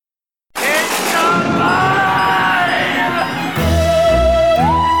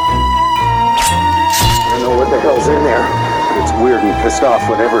in there. It's weird and pissed off,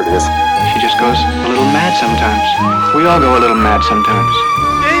 whatever it is. She just goes a little mad sometimes. We all go a little mad sometimes.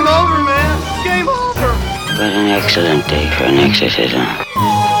 Game over, man. Game over. What an excellent day for an exorcism.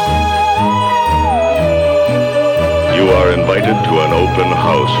 You are invited to an open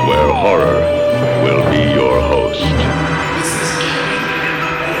house where horror will be your host.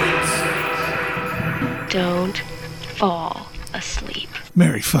 Don't fall asleep.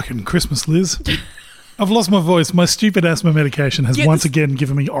 Merry fucking Christmas, Liz. I've lost my voice. My stupid asthma medication has once again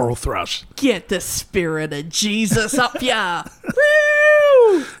given me oral thrush. Get the spirit of Jesus up ya.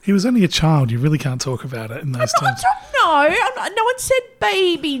 Woo! He was only a child. You really can't talk about it in those terms. No one said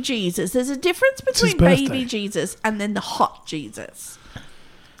baby Jesus. There's a difference between baby Jesus and then the hot Jesus.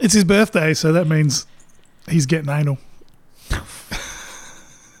 It's his birthday, so that means he's getting anal.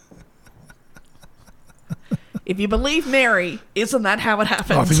 If you believe Mary, isn't that how it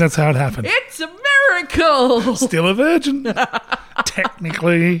happened? I think that's how it happened. It's a miracle. Still a virgin.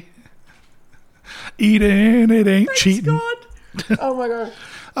 Technically. Eating, it ain't Thanks cheating. God. Oh my God.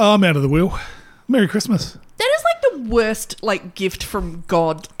 Oh, I'm out of the wheel. Merry Christmas. That is like the worst gift from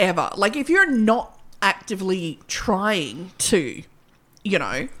God ever. Like if you're not actively trying to,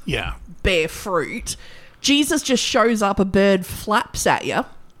 Yeah. bear fruit, Jesus just shows up, a bird flaps at you.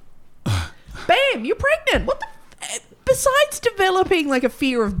 Bam, you're pregnant. What the... Besides developing a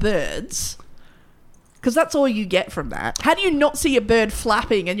fear of birds, because that's all you get from that. How do you not see a bird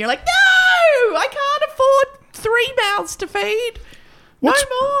flapping and you're like, no, I can't afford 3 mouths to feed. No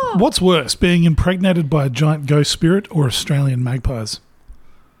more. What's worse, being impregnated by a giant ghost spirit or Australian magpies?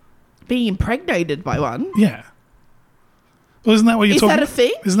 Being impregnated by one? Yeah. Well, isn't that what you're talking about? Is that a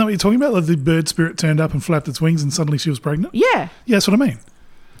thing? Isn't that what you're talking about? Like the bird spirit turned up and flapped its wings and suddenly she was pregnant? Yeah. Yeah, that's what I mean.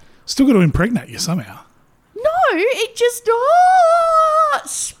 Still got to impregnate you somehow. No, it just,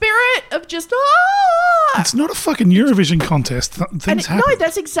 spirit of just, It's not a fucking Eurovision contest. Things happen. No,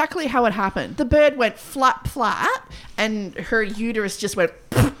 that's exactly how it happened. The bird went flap, flap, and her uterus just went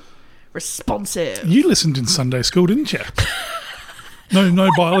responsive. You listened in Sunday school, didn't you?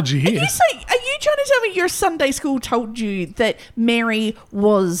 No biology here. Are you trying to tell me your Sunday school told you that Mary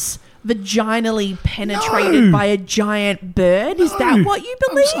was vaginally penetrated by a giant bird? Is that what you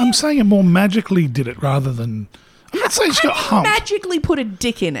believe? I'm saying it more magically did it rather than... I'm not saying she got humped. Magically put a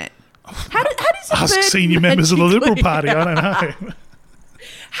dick in it. How does a Ask bird senior members of the Liberal Party, I don't know.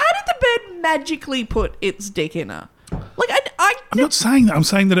 How did the bird magically put its dick in her? I'm not saying that. I'm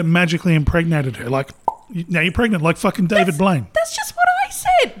saying that it magically impregnated her. Now you're pregnant like fucking David Blaine. That's just what I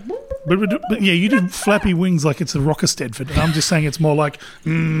said. But yeah, you did flappy wings like it's a Rocker Stedford. And I'm just saying it's more like,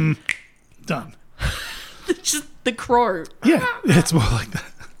 done. Just the crow. Yeah, it's more like that.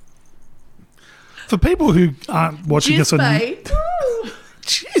 For people who aren't watching us on...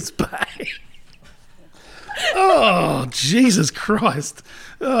 Jizz Bay. Oh, Jesus Christ.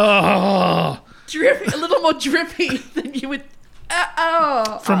 Oh. Drippy, a little more drippy than you would...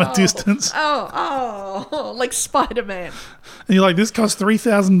 From a distance. Like Spider-Man. And you're like, this cost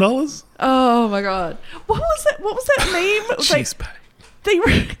 $3,000? Oh my God. What was that meme? Jizz Bay.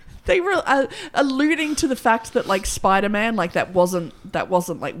 They were alluding to the fact that Spider-Man, that wasn't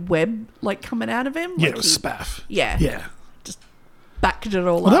web coming out of him. Yeah, it was spaff. Yeah. Yeah. Just backed it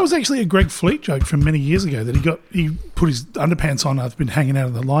all up. Well, that was actually a Greg Fleet joke from many years ago that he put his underpants on after been hanging out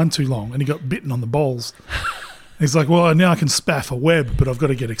of the line too long and he got bitten on the balls. He's like, well, now I can spaff a web, but I've got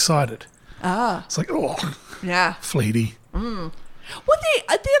to get excited. It's like, oh. Yeah. Fleety. Mm. Well, the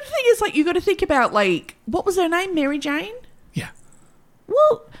other thing is, you got to think about, what was her name? Mary Jane? Yeah.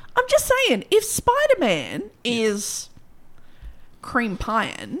 Well, I'm just saying, if Spider-Man is cream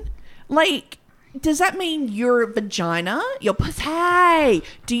pieing, does that mean your vagina, your pussy,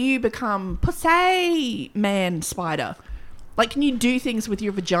 do you become pussy man spider? Can you do things with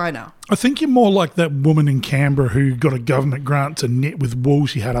your vagina? I think you're more like that woman in Canberra who got a government grant to knit with wool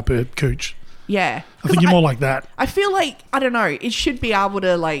she had up her cooch. Yeah. I think you're more like that. I feel I don't know, it should be able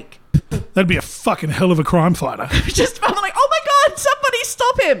to, That'd be a fucking hell of a crime fighter. Just, I'm like, oh my God, somebody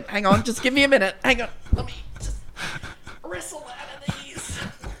stop him. Hang on, just give me a minute. Hang on, let me just wrestle out of these.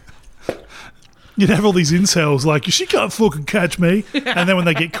 You'd have all these incels she can't fucking catch me. And then when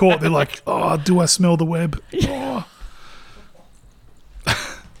they get caught, they're like, oh, do I smell the web? Oh.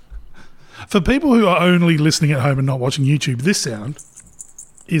 For people who are only listening at home and not watching YouTube, this sound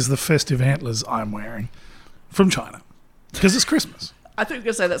is the festive antlers I'm wearing from China because it's Christmas. I think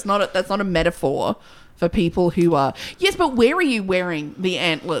you're going to say that's not a metaphor for people who are... Yes, but where are you wearing the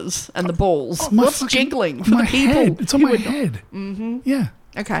antlers and the balls? What's jiggling for the people? Head. It's on my head. Mm-hmm. Yeah.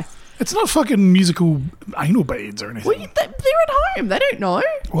 Okay. It's not fucking musical anal beads or anything. Well, they're at home. They don't know.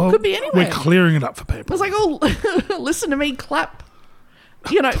 Well, Could be anywhere. we're clearing it up for I people. was like, oh, listen to me clap.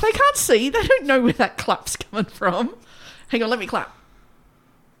 You know, they can't see. They don't know where that clap's coming from. Hang on, let me clap.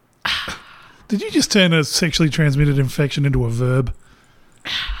 Did you just turn a sexually transmitted infection into a verb?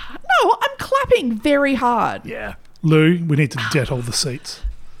 No, I'm clapping very hard. Yeah. Lou, we need to Dettol the seats.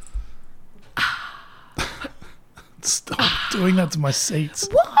 Stop doing that to my seats.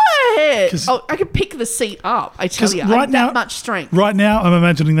 What? 'Cause- Oh, I can pick the seat up. I tell 'Cause you, right I have now- that much strength. Right now, I'm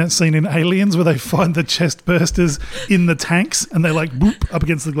imagining that scene in Aliens where they find the chest bursters in the tanks and they like whoop up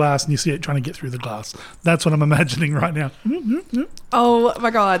against the glass and you see it trying to get through the glass. That's what I'm imagining right now. Oh my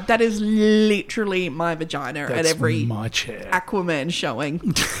god, that is literally my vagina That's at every my chair. Aquaman showing.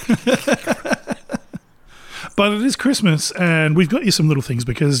 But it is Christmas and we've got you some little things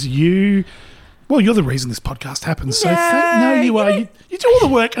because you're the reason this podcast happens. So no, you are. You do all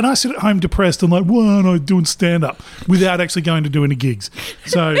the work and I sit at home depressed and like, why aren't I doing stand-up without actually going to do any gigs?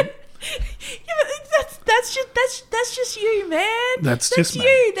 So... Yeah, but that's just you, man. That's just me.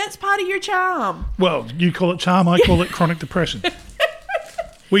 you. That's part of your charm. Well, you call it charm, I call it chronic depression.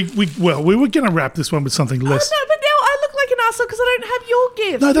 We were going to wrap this one with something less... Oh, no, but now I look like an asshole because I don't have your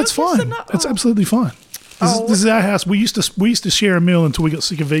gifts. No, that's Your gifts fine. are not- That's oh. absolutely fine. This is our house. We used to share a meal until we got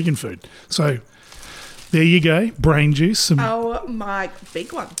sick of vegan food. So there you go. Brain juice, some Oh my,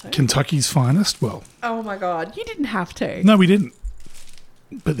 big one too. Kentucky's finest. Well, Oh my god, you didn't have to. no, we didn't.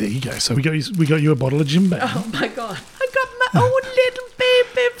 But there you go. So we got you a bottle of Jim Beam. Oh my god, I got my own little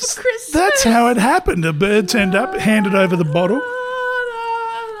baby for Christmas. That's how it happened. A bird turned up, handed over the bottle.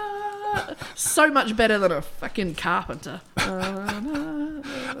 So much better than a fucking carpenter.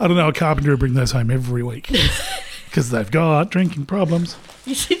 I don't know. A carpenter would bring those home every week because they've got drinking problems.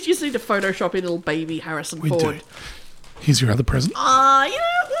 You just need to Photoshop in little baby Harrison We Ford. do. Here's your other present. You know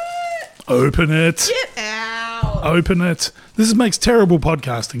what? Open it. Get out. Open it. This makes terrible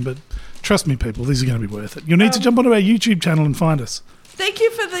podcasting, but trust me, people, these are going to be worth it. You'll need to jump onto our YouTube channel and find us Thank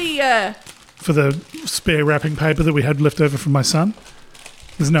you for the. for the spare wrapping paper that we had left over from my son.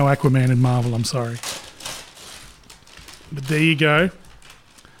 There's no Aquaman in Marvel, I'm sorry. But there you go.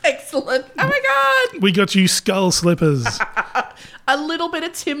 Excellent. Oh my god. We got you skull slippers. A little bit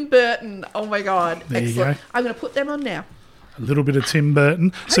of Tim Burton. Oh my god. There you Excellent. go. I'm going to put them on now. A little bit of Tim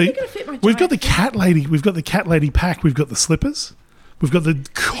Burton. are you gonna fit my we've got the giant cat lady. We've got the cat lady pack. We've got the slippers. We've got the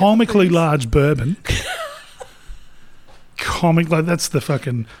comically large bourbon. Like that's the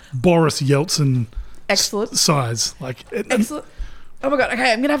fucking Boris Yeltsin Excellent. size. Like, Excellent. Oh my god.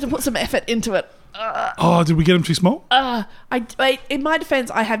 Okay, I'm going to have to put some effort into it. oh, did we get them too small? In my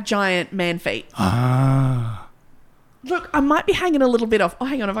defense, I have giant man feet. Ah, Look, I might be hanging a little bit off. Oh,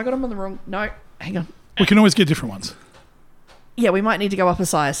 hang on. Have I got them on the wrong? No. Hang on. we can always get different ones. Yeah, we might need to go up a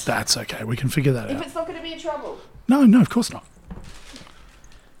size. That's okay. We can figure that If out. it's not going to be in trouble. No, of course not.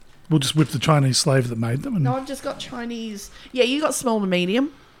 We'll just whip the Chinese slave that made them and No, I've just got Chinese. Yeah, you got small to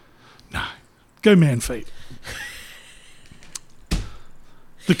medium. go man feet.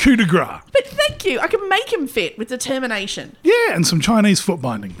 The coup de grace. But thank you. I can make him fit with determination. Yeah, and some Chinese foot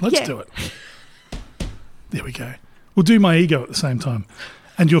binding. Let's Yeah. do it. There we go. We'll do my ego at the same time.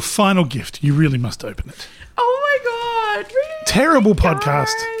 And your final gift, you really must open it. Oh my god. Really? Terrible Guys,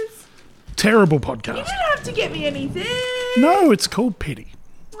 podcast. Terrible You podcast. didn't have to get me anything. No, it's called pity.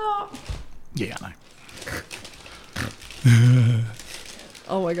 Oh, Yeah, I know.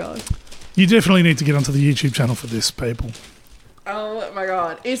 oh my god. You definitely need to get onto the YouTube channel for this, people. Oh my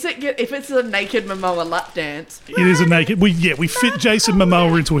god. Is it good if it's a naked Momoa lap dance? It is a naked... We fit Jason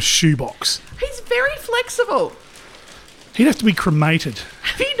Momoa into a shoebox. He's very flexible. He'd have to be cremated.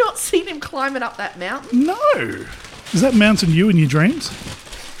 Have you not seen him climbing up that mountain? No. Is that mountain you in your dreams?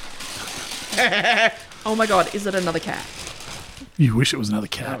 Oh my god, is it another cat? You wish it was another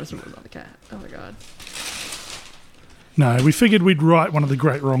That cat. was another cat. Oh my god. No, we figured we'd right one of the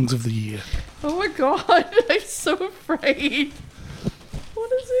great wrongs of the year. Oh my god, I'm so afraid.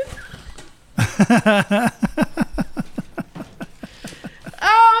 What is it?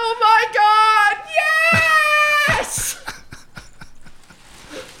 Oh my god, yes!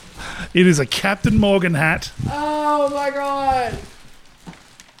 It is a Captain Morgan hat. Oh my god.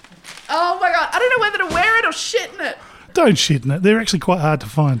 Oh my god, I don't know whether to wear it or shit in it. Don't shit in it. They're actually quite hard to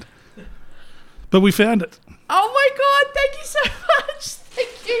find. But we found it. Oh my god, thank you so much.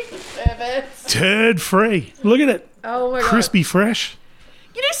 Thank you, perverts. Turd free. Look at it. Oh my god. Crispy fresh.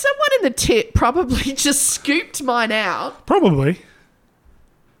 You know, someone in the tip probably just scooped mine out, Probably.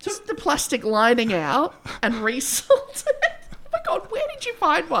 took the plastic lining out, and resold it. Oh my god, where did you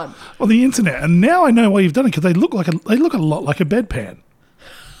find one? On the internet. And now I know why you've done it because they look a lot like a bedpan.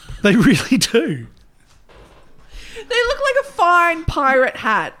 They really do. They look like a fine pirate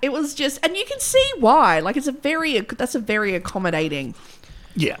hat. It was just, and you can see why. Like, that's a very accommodating.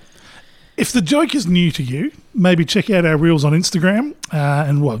 Yeah. If the joke is new to you, maybe check out our reels on Instagram.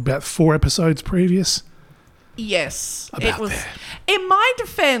 And about 4 episodes previous? Yes. About it was. there. In my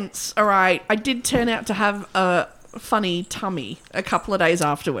defense, all right, I did turn out to have a funny tummy a couple of days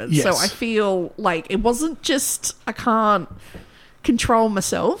afterwards. Yes. So I feel like it wasn't just I can't control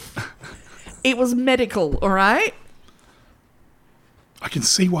myself. It was medical, all right? I can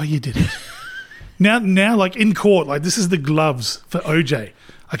see why you did it. Now, like in court, like this is the gloves for OJ.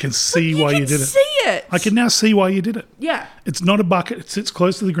 I can see why you did it. See it. I can now see why you did it. Yeah. It's not a bucket. It sits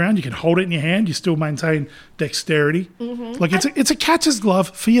close to the ground. You can hold it in your hand. You still maintain dexterity. Mm-hmm. Like it's a catcher's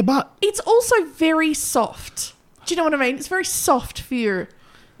glove for your butt. It's also very soft. Do you know what I mean? It's very soft for your,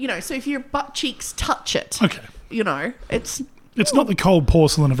 so if your butt cheeks touch it, Okay. it's not the cold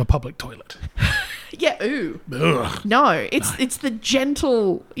porcelain of a public toilet. yeah, ooh. Ugh. No, it's the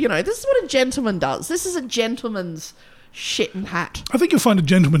gentle, this is what a gentleman does. This is a gentleman's shit and hat. I think you'll find a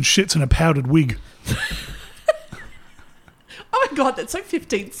gentleman shits in a powdered wig. Oh my God, that's so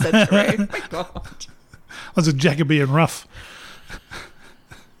 15th century. Oh my God. That's a Jacobean ruff.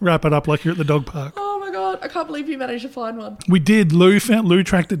 Wrap it up like you're at the dog park. Oh my God, I can't believe you managed to find one. We did. Lou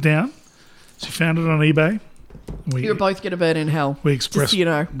tracked it down. She found it on eBay. You're both going to burn in hell. We expressed,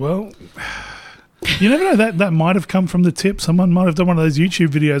 Just, Well, you never know. That might have come from the tip. Someone might have done one of those YouTube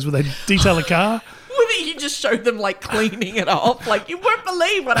videos where they detail a car. Whether you just showed them like cleaning it off, like you won't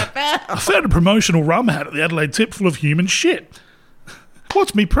believe what I found. I found a promotional rum hat at the Adelaide Tip full of human shit.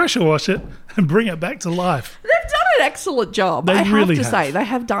 Watch me pressure wash it and bring it back to life. They've done an excellent job. They I have really to have. say, they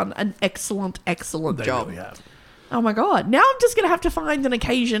have done an excellent They job. really have. Oh my God. Now I'm just going to have to find an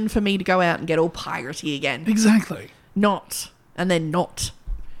occasion for me to go out and get all piratey again. Exactly. Not. And then not.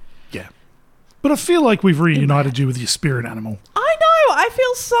 Yeah. But I feel like we've reunited you with your spirit animal. I know.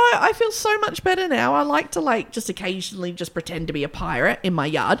 I feel so much better now. I like to just occasionally just pretend to be a pirate in my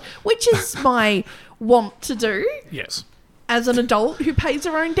yard, which is my want to do Yes. as an adult who pays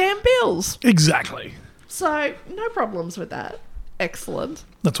their own damn bills. Exactly. So, no problems with that. Excellent.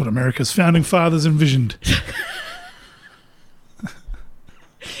 That's what America's founding fathers envisioned.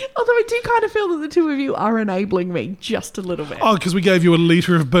 Although I do kind of feel that the two of you are enabling me just a little bit. Oh, because we gave you a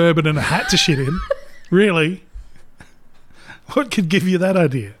litre of bourbon and a hat to shit in? Really? What could give you that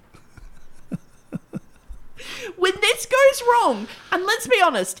idea? When this goes wrong, and let's be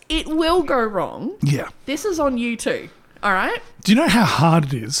honest, it will go wrong. Yeah. This is on you too. All right? Do you know how hard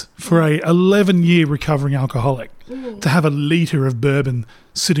it is for a 11-year recovering alcoholic to have a litre of bourbon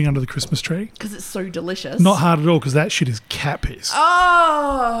sitting under the Christmas tree? Because it's so delicious. Not hard at all, because that shit is cat piss.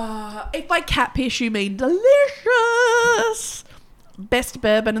 Oh, if by cat piss you mean delicious. Best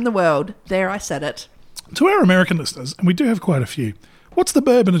bourbon in the world. There, I said it. To our American listeners, and we do have quite a few, what's the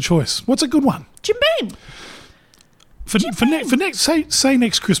bourbon of choice? What's a good one? Jim Beam. For next, say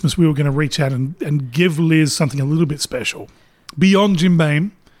next Christmas we were going to reach out and give Liz something a little bit special. Beyond Jim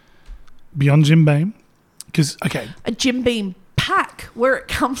Beam. Because, okay. A Jim Beam pack where it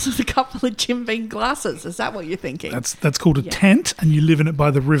comes with a couple of Jim Beam glasses. Is that what you're thinking? That's called a tent, and you live in it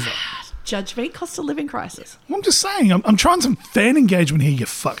by the river. Judge me, cost of living crisis. Well, I'm just saying, I'm trying some fan engagement here, you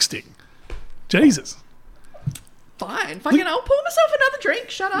fuckstick. Jesus. Fine. Fucking, I'll pour myself another drink.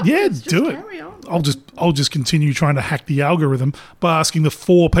 Shut up. Yeah, Just do it. carry on. I'll just continue trying to hack the algorithm by asking the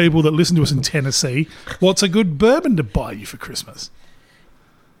 4 people that listen to us in Tennessee, what's a good bourbon to buy you for Christmas?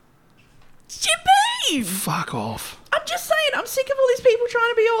 Jim Beam. Fuck off. I'm just saying, I'm sick of all these people trying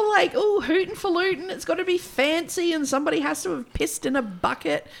to be all like, oh, hootin' falutin', it's got to be fancy and somebody has to have pissed in a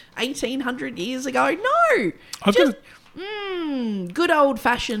bucket 1,800 years ago. No. Good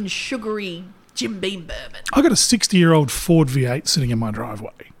old-fashioned sugary Jim Beam bourbon. I got a 60-year-old Ford V8 sitting in my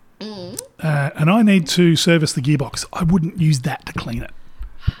driveway. And I need to service the gearbox. I wouldn't use that to clean it.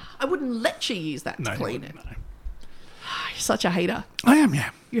 I wouldn't let you use that to clean it. No. You're such a hater. I am, yeah.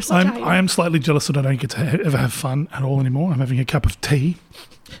 You're such a hater. I am slightly jealous that I don't get to ever have fun at all anymore. I'm having a cup of tea.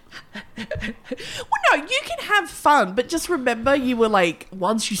 Well, no, you can have fun, but just remember you were like,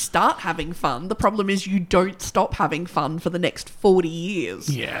 once you start having fun, the problem is you don't stop having fun for the next 40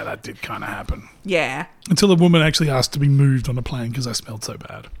 years. Yeah, that did kind of happen. Yeah. Until a woman actually asked to be moved on a plane because I smelled so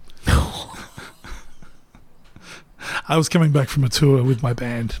bad. I was coming back from a tour with my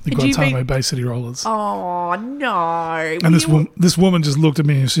band, the Guantanamo Bay City Rollers. Oh, no. And this woman just looked at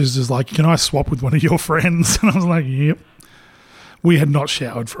me and she was just like, can I swap with one of your friends? And I was like, yep. We had not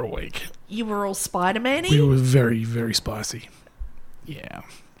showered for a week. You were all Spider-Man-y? We were very, very spicy. Yeah.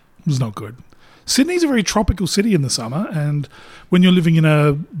 It was not good. Sydney's a very tropical city in the summer, and when you're living in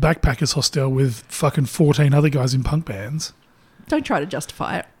a backpackers hostel with fucking 14 other guys in punk bands. Don't try to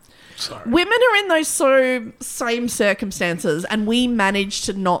justify it. Sorry. Women are in those same circumstances, and we manage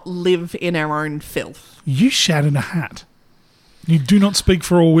to not live in our own filth. You shat in a hat. You do not speak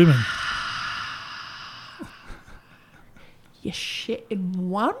for all women. You shit in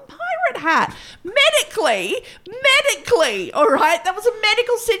one pirate hat. Medically, all right? That was a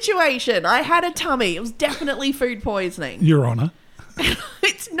medical situation. I had a tummy. It was definitely food poisoning. Your Honour.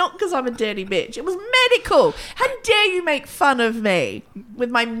 It's not because I'm a dirty bitch. It was medical. How dare you make fun of me with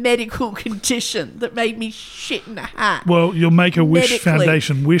my medical condition that made me shit in a hat? Well, your Make-A-Wish Medically.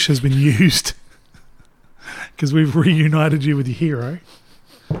 Foundation wish has been used because we've reunited you with your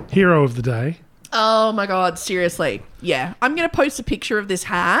hero of the day. Oh my God, seriously. Yeah. I'm going to post a picture of this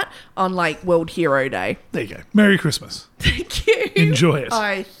hat on like World Hero Day. There you go. Merry Christmas. Thank you. Enjoy it.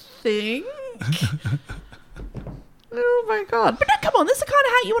 I think. Oh my God. But no, come on, that's the kind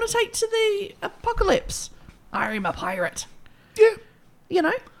of hat you want to take to the apocalypse. I'm a pirate. Yeah. You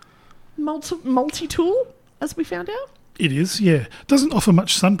know, multi-tool, as we found out. It is, yeah. Doesn't offer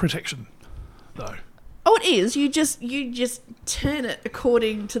much sun protection, though. Oh, it is. You just turn it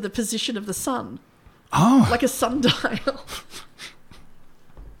according to the position of the sun. Oh. Like a sundial.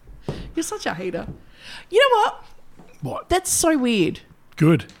 You're such a hater. You know what? What? That's so weird.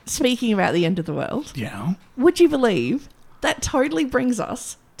 Good. Speaking about the end of the world, Yeah. would you believe that totally brings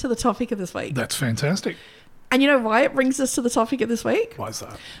us to the topic of this week? That's fantastic. And you know why it brings us to the topic of this week? Why is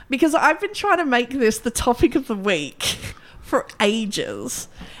that? Because I've been trying to make this the topic of the week for ages.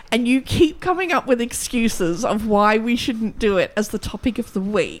 And you keep coming up with excuses of why we shouldn't do it as the topic of the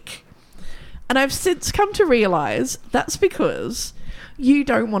week. And I've since come to realise that's because you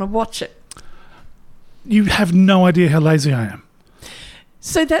don't want to watch it. You have no idea how lazy I am.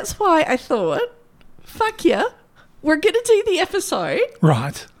 So that's why I thought, fuck yeah, we're going to do the episode.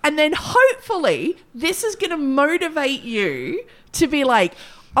 Right. And then hopefully this is going to motivate you to be like,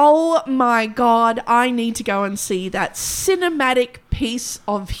 oh my God, I need to go and see that cinematic piece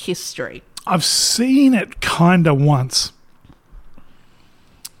of history. I've seen it kind of once.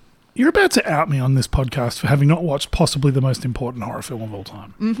 You're about to out me on this podcast for having not watched possibly the most important horror film of all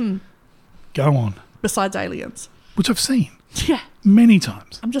time. Mm-hmm. Go on. Besides Aliens. Which I've seen Yeah. many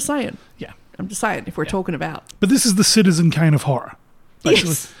times. I'm just saying. Yeah. I'm just saying, if we're talking about. But this is the Citizen Kane of horror. Basically,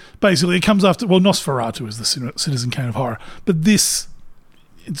 Yes. Basically, it comes after... Well, Nosferatu is the Citizen Kane of horror. But this...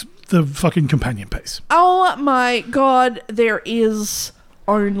 It's the fucking companion piece. Oh my God, there is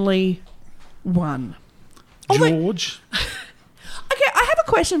only one. George. Okay, I have a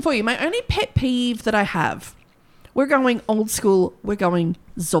question for you. My only pet peeve that I have. We're going old school. We're going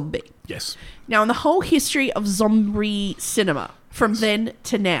zombie. Yes. Now, in the whole history of zombie cinema, from then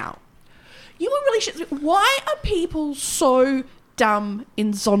to now, you were really why are people so dumb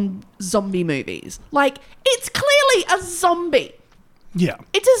in zombie movies? Like, it's clearly a zombie. Yeah.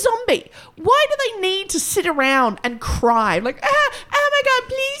 It's a zombie. Why do they need to sit around and cry? Like, oh my God,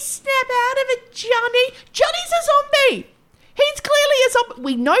 please snap out of it, Johnny. Johnny's a zombie. He's clearly a zombie.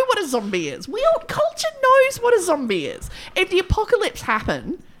 We know what a zombie is. Culture knows what a zombie is. If the apocalypse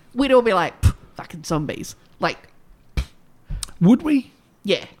happened, we'd all be like, fucking zombies. Like, Would we?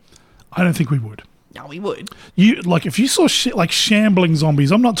 yeah. I don't think we would. No, we would. If you saw shit like shambling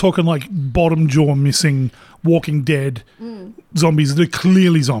zombies, I'm not talking like bottom jaw missing, Walking Dead zombies that are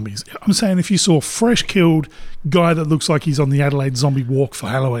clearly zombies. I'm saying if you saw a fresh killed guy that looks like he's on the Adelaide zombie walk for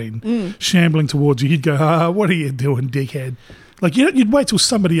Halloween, shambling towards you, you'd go, what are you doing, dickhead? Like, you'd wait till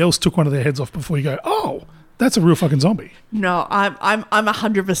somebody else took one of their heads off before you go, oh, that's a real fucking zombie. No, I'm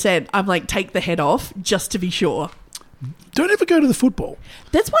 100%. I'm like, take the head off just to be sure. Don't ever go to the football.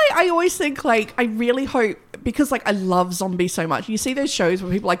 That's why I always think, like, I really hope, because, like, I love zombies so much. You see those shows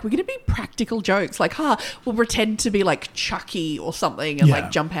where people are like, we're going to be practical jokes. Like, we'll pretend to be, like, Chucky or something and, Yeah. like,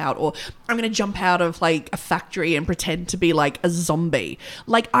 jump out. Or I'm going to jump out of, like, a factory and pretend to be, like, a zombie.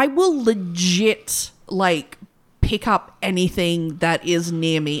 Like, I will legit, like, pick up anything that is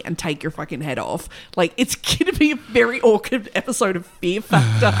near me and take your fucking head off. Like, it's going to be a very awkward episode of Fear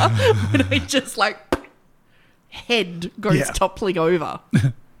Factor when I just, like, head goes toppling over.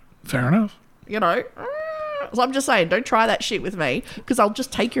 Fair enough. You know? So I'm just saying, don't try that shit with me because I'll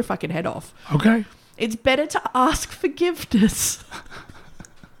just take your fucking head off. Okay. It's better to ask forgiveness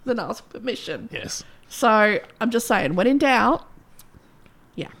than ask permission. Yes. So I'm just saying, when in doubt,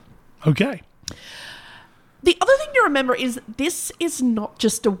 yeah. Okay. The other thing to remember is this is not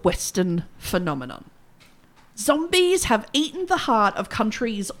just a Western phenomenon. Zombies have eaten the heart of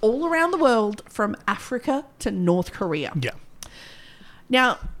countries all around the world, from Africa to North Korea. Yeah.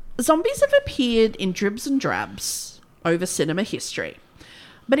 Now, Zombies have appeared in dribs and drabs over cinema history.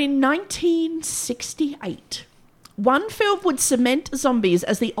 But in 1968, one film would cement zombies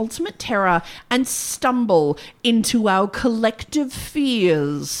as the ultimate terror and stumble into our collective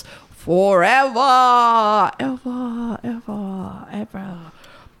fears forever, ever, ever, ever.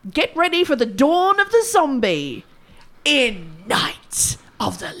 Get ready for the dawn of the zombie in Night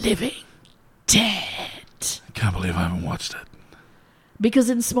of the Living Dead. I can't believe I haven't watched it. Because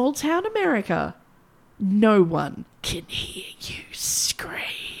in small town America, no one can hear you scream.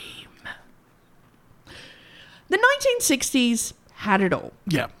 The 1960s had it all.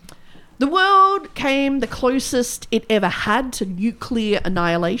 Yeah. The world came the closest it ever had to nuclear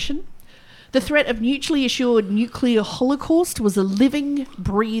annihilation. The threat of mutually assured nuclear holocaust was a living,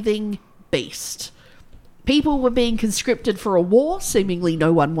 breathing beast. People were being conscripted for a war seemingly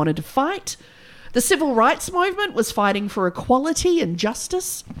no one wanted to fight. The civil rights movement was fighting for equality and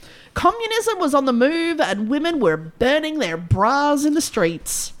justice. Communism was on the move and women were burning their bras in the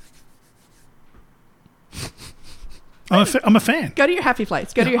streets. I'm a fan. Go to your happy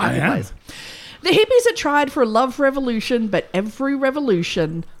place. Go to your happy place. The hippies had tried for a love revolution, but every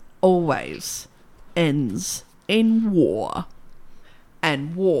revolution always ends in war.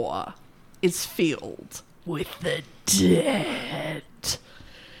 And war is filled with the dead.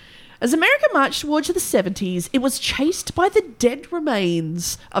 As America marched towards the 70s, it was chased by the dead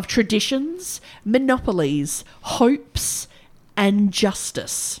remains of traditions, monopolies, hopes, and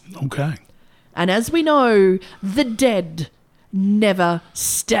justice. Okay. And as we know, the dead never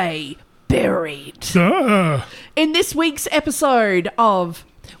stay buried. In this week's episode of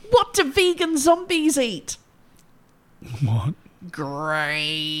What Do Vegan Zombies Eat? What?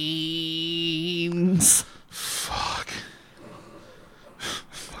 Grains. Fuck.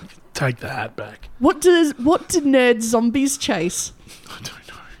 Take the hat back. What do nerd zombies chase? I don't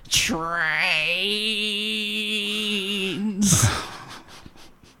know. Trains.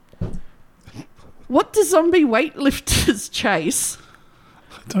 What do zombie weightlifters chase?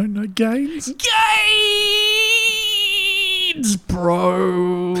 I don't know. Gains? Gains,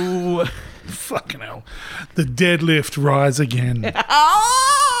 bro. Fucking hell. The deadlift rise again.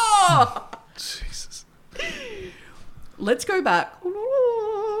 Oh! Jesus. Let's go back.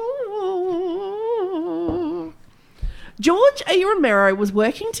 George A. Romero was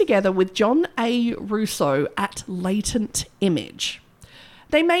working together with John A. Russo at Latent Image.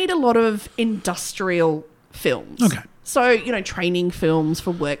 They made a lot of industrial films. Okay. So, training films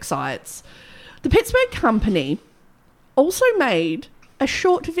for work sites. The Pittsburgh company also made a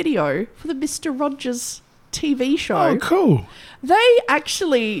short video for the Mr. Rogers TV show. Oh, cool.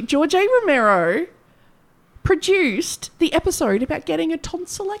 George A. Romero produced the episode about getting a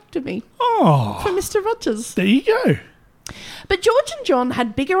tonsillectomy for Mr. Rogers. There you go. But George and John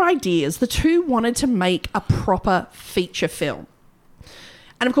had bigger ideas. The two wanted to make a proper feature film.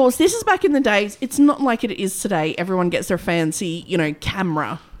 And of course, this is back in the days. It's not like it is today. Everyone gets their fancy,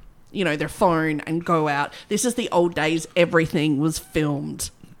 camera, their phone and go out. This is the old days. Everything was filmed.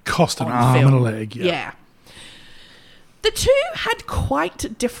 Cost an on arm film. and a leg. Yeah. The two had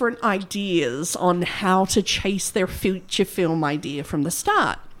quite different ideas on how to chase their feature film idea from the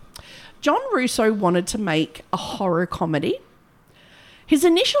start. John Russo wanted to make a horror comedy. His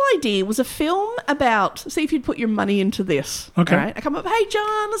initial idea was a film about, see if you'd put your money into this. Okay. Right? I come up, hey,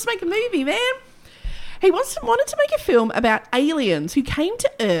 John, let's make a movie, man. He wanted to make a film about aliens who came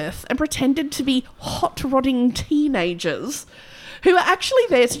to Earth and pretended to be hot-rodding teenagers who are actually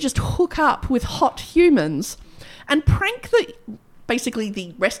there to just hook up with hot humans and prank basically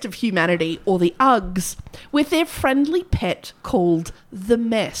the rest of humanity, or the Uggs, with their friendly pet called the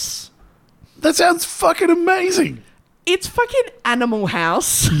Mess. That sounds fucking amazing. It's fucking Animal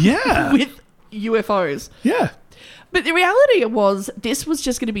House. Yeah. With UFOs. Yeah. But the reality was this was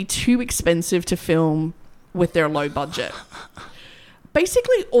just going to be too expensive to film with their low budget.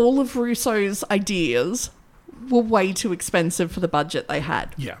 Basically, all of Russo's ideas were way too expensive for the budget they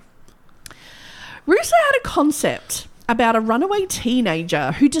had. Yeah. Russo had a concept about a runaway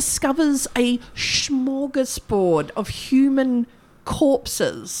teenager who discovers a smorgasbord of human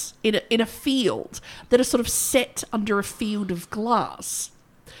corpses in a field that are sort of set under a field of glass,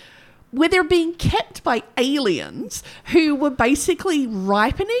 where they're being kept by aliens who were basically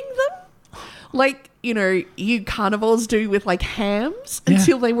ripening them, like, you carnivores do with like hams,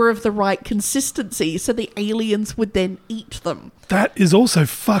 until they were of the right consistency, so the aliens would then eat them. That is also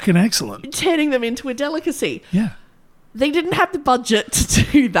fucking excellent. Turning them into a delicacy. Yeah. They didn't have the budget to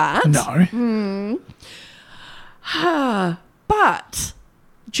do that. No. But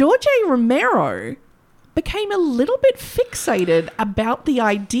George A. Romero became a little bit fixated about the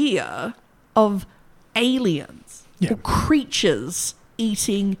idea of aliens or creatures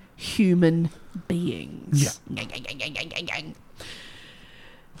eating human beings.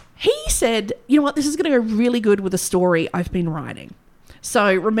 He said, you know what, this is going to go really good with a story I've been writing.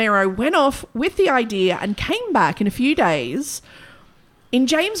 So Romero went off with the idea and came back in a few days, in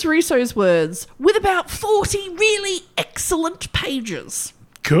James Russo's words, with about 40 really excellent pages.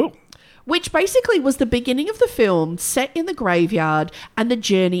 Cool. Which basically was the beginning of the film, set in the graveyard and the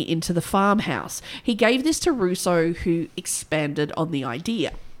journey into the farmhouse. He gave this to Russo, who expanded on the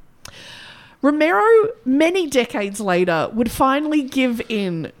idea. Romero, many decades later, would finally give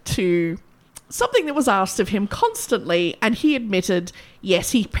in to something that was asked of him constantly, and he admitted,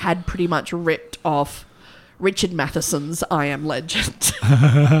 yes, he had pretty much ripped off Richard Matheson's I Am Legend.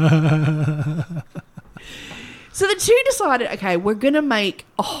 So the two decided, okay, we're going to make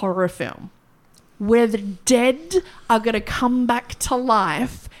a horror film where the dead are going to come back to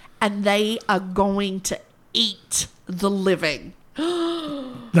life and they are going to eat the living.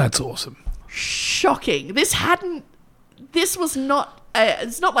 That's awesome. Shocking. This was not,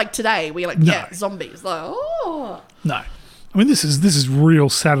 it's not like today where you're like, No. zombies. Like, oh. No. I mean, this is real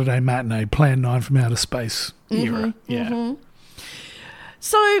Saturday matinee, Plan 9 from Outer Space era. Yeah.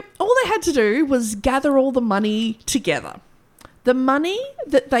 So all they had to do was gather all the money together. The money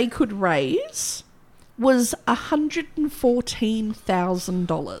that they could raise was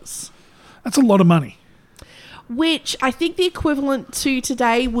 $114,000. That's a lot of money. Which I think the equivalent to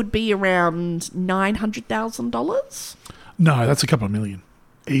today would be around $900,000. No, that's a couple of million.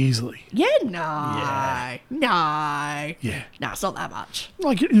 Easily. Yeah, no. Yeah. No. Yeah. No, it's not that much.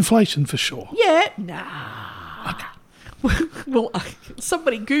 Like inflation for sure. Yeah, no. Okay. Well,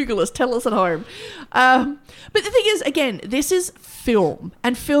 somebody Google us, tell us at home. But the thing is, again, this is film,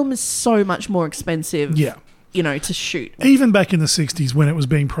 and film is so much more expensive, to shoot. Even back in the 60s when it was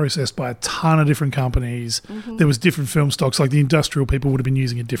being processed by a ton of different companies, there was different film stocks, like the industrial people would have been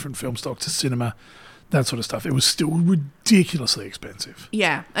using a different film stock to cinema, that sort of stuff. It was still ridiculously expensive.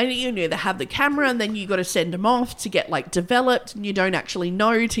 Yeah, and they have the camera, and then you got to send them off to get developed, and you don't actually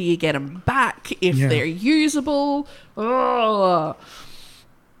know till you get them back if they're usable. Oh.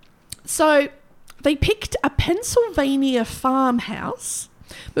 So they picked a Pennsylvania farmhouse,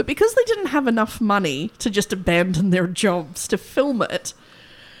 but because they didn't have enough money to just abandon their jobs to film it,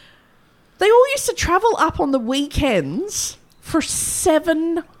 they all used to travel up on the weekends for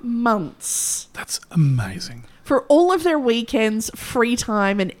 7 months. That's amazing. For all of their weekends, free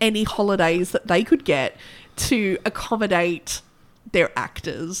time, and any holidays that they could get to accommodate their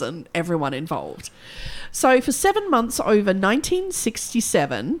actors and everyone involved. So for 7 months over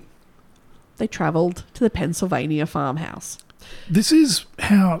 1967, they travelled to the Pennsylvania farmhouse. This is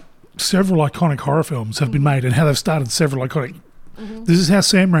how several iconic horror films have been made and how they've started several iconic. This is how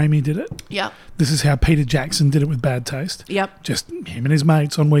Sam Raimi did it. Yep. This is how Peter Jackson did it with Bad Taste. Yep. Just him and his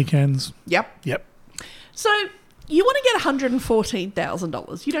mates on weekends. Yep. Yep. So you want to get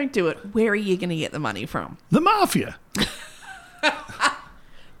 $114,000. You don't do it. Where are you going to get the money from? The Mafia.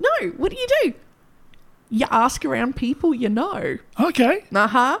 No. What do? You ask around people you know. Okay.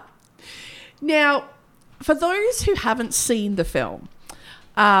 Uh-huh. Now, for those who haven't seen the film,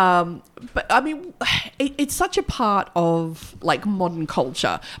 but I mean, it's such a part of modern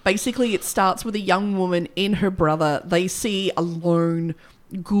culture. Basically, it starts with a young woman and her brother. They see a lone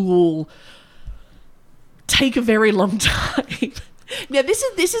ghoul take a very long time. Now, this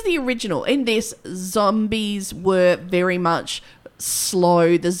is the original. In this, zombies were very much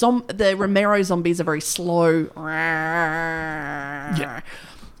slow. The Romero zombies are very slow. Yeah.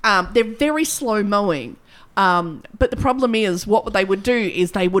 They're very slow mowing. But the problem is, what they would do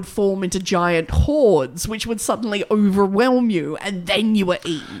is they would form into giant hordes, which would suddenly overwhelm you, and then you were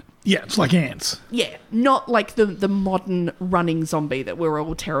eaten. Yeah, it's like ants. Yeah, not like the modern running zombie that we're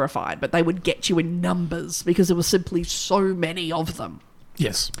all terrified, but they would get you in numbers because there were simply so many of them.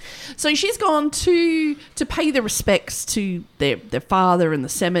 Yes. So she's gone to pay the respects to their father in the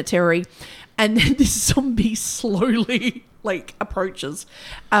cemetery, and then this zombie slowly approaches,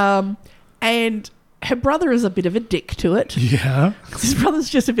 and her brother is a bit of a dick to it. Yeah. His brother's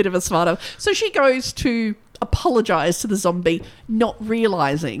just a bit of a smarter. So she goes to apologise to the zombie, not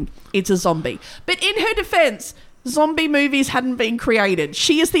realising it's a zombie. But in her defence, zombie movies hadn't been created.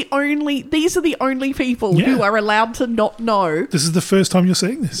 These are the only people who are allowed to not know. This is the first time you're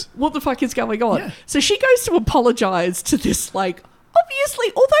seeing this. What the fuck is going on? Yeah. So she goes to apologise to this,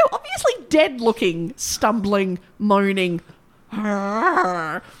 obviously dead-looking, stumbling, moaning.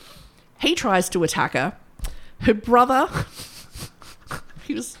 He tries to attack her. Her brother,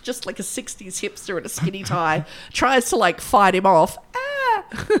 He was just like a 60s hipster in a skinny tie. Tries to like fight him off.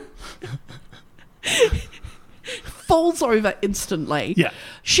 Falls over instantly. Yeah.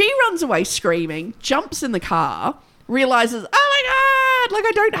 She runs away screaming, jumps in the car, realizes, oh my God, like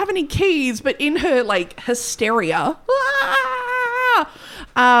I don't have any keys, but in her like hysteria,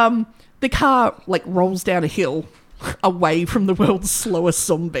 the car like rolls down a hill away from the world's slowest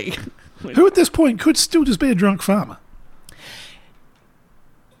zombie. Who at this point could still just be a drunk farmer.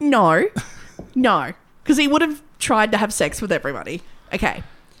 No, because he would have tried to have sex with everybody. Okay.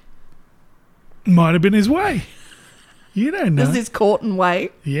 Might have been his way. You don't know. There's this Corton way.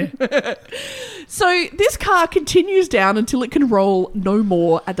 Yeah. So this car continues down until it can roll no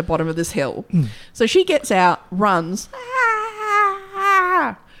more at the bottom of this hill. So she gets out, runs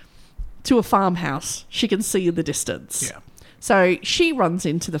to a farmhouse she can see in the distance. Yeah. So she runs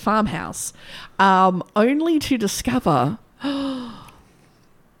into the farmhouse, only to discover,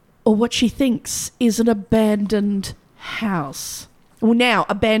 or what she thinks is an abandoned house. Well, now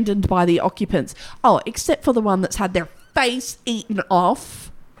abandoned by the occupants. Oh, except for the one that's had their face eaten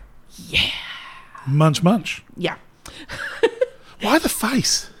off. Yeah. Munch, munch. Yeah. Why the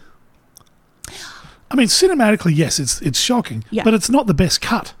face? I mean, cinematically, yes, it's shocking, Yeah. but it's not the best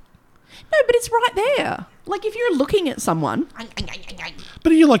cut. No, but it's right there. Like if you're looking at someone.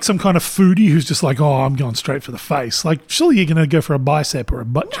 But are you like some kind of foodie who's just like, oh, I'm going straight for the face? Like, surely you're going to go for a bicep or a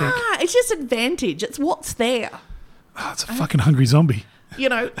butt cheek. Nah, it's just advantage. It's what's there. Oh, it's a fucking hungry zombie. You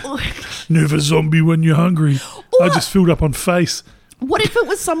know. Never zombie when you're hungry. Or- I just filled up on face. What if it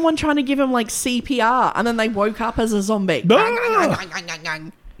was someone trying to give him like CPR and then they woke up as a zombie? Ah! Why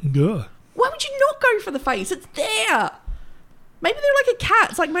Ugh. would you not go for the face? It's there. Maybe they're like a cat.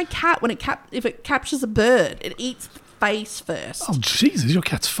 It's like my cat when if it captures a bird, it eats the face first. Oh, Jesus, your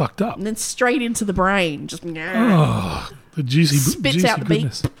cat's fucked up. And then straight into the brain. Just Oh, the juicy Spits out the beak.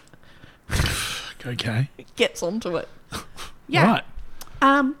 goodness. Okay. gets onto it. Yeah. Right. Do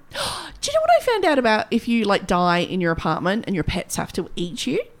you know what I found out about if you like die in your apartment and your pets have to eat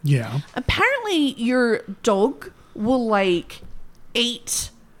you? Yeah. Apparently your dog will like eat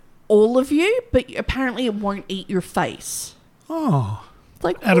all of you, but apparently it won't eat your face. Oh.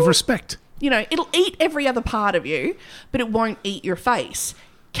 Like Out of what? respect. You know, it'll eat every other part of you, but it won't eat your face.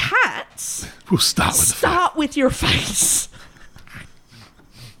 Cats We'll start with the start with your face.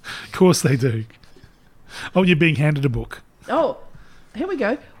 Of course they do. Oh, you're being handed a book Oh, here we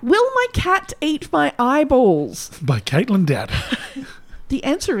go. Will my cat eat my eyeballs? by Caitlin Dowd. The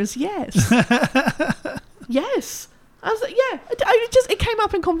answer is yes. Yes. I was like, yeah. It came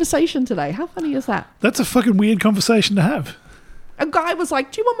up in conversation today. How funny is that? That's a fucking weird conversation to have. A guy was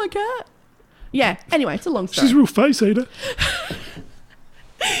like, do you want my cat? Yeah. Anyway, it's a long story. She's a real face eater.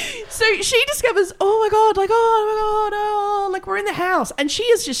 So she discovers, oh my God, like, oh my God, oh, like we're in the house. And she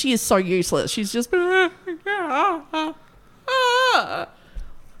is so useless. She's just,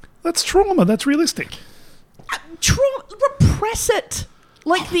 That's trauma. That's realistic. repress it.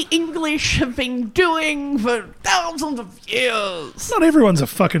 Like the English have been doing for thousands of years. Not everyone's a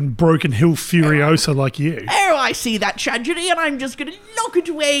fucking broken hill furiosa like you. Oh, I see that tragedy and I'm just going to lock it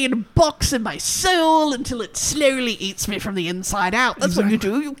away in a box in my soul until it slowly eats me from the inside out. That's what you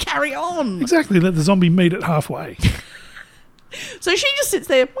do. You carry on. Exactly. Let the zombie meet it halfway. So she just sits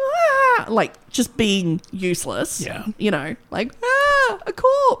there, like, just being useless. Yeah. You know, like, a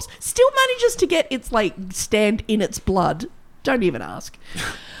corpse. Still manages to get its, like, stand in its blood. Don't even ask.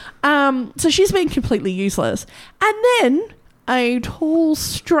 So she's being completely useless. And then a tall,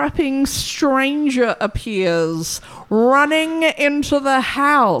 strapping stranger appears, running into the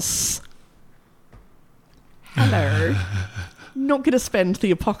house. Hello. Not going to spend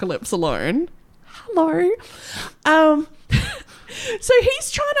the apocalypse alone. Hello. So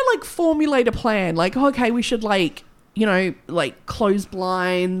he's trying to like formulate a plan. Like, okay, we should like, you know, like close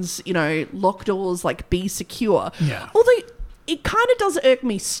blinds, you know, lock doors, like be secure. Yeah. Although it kind of does irk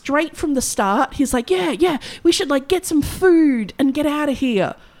me straight from the start. He's like, yeah, we should like get some food and get out of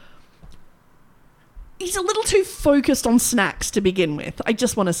here. He's a little too focused on snacks to begin with. I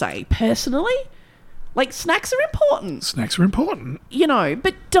just want to say, personally, like snacks are important. Snacks are important. You know,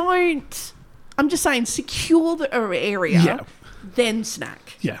 but don't... I'm just saying, secure the area, then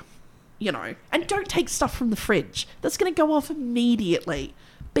snack. Yeah. You know, and don't take stuff from the fridge. That's going to go off immediately.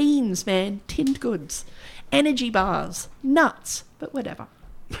 Beans, man, tinned goods, energy bars, nuts, but whatever.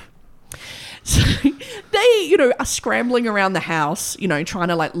 So they, you know, are scrambling around the house, you know, trying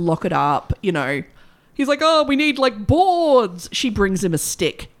to like lock it up, you know. He's like, oh, we need like boards. She brings him a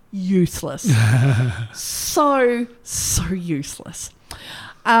stick. Useless. so useless.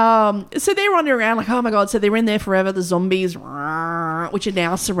 So they're running around like, oh my God, so they're in there forever, the zombies. which are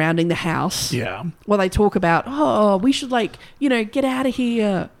now surrounding the house. Yeah. Well, they talk about, we should get out of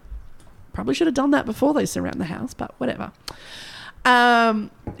here. Probably should have done that before they surround the house, but whatever.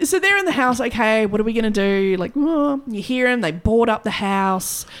 So they're in the house. Okay, what are we going to do? Like, you hear them. They board up the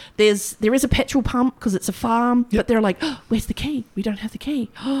house. There is a petrol pump because it's a farm. Yep. But they're like, where's the key? We don't have the key.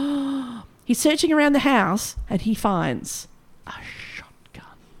 He's searching around the house and he finds a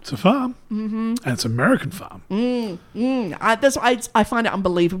shotgun. It's a farm. Mm-hmm. And it's an American farm. I find it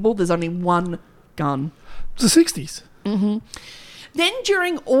unbelievable. There's only one gun. It's the 60s. Mm-hmm. Then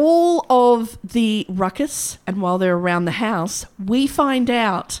during all of the ruckus and while they're around the house, we find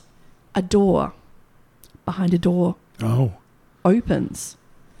out a door behind a door opens.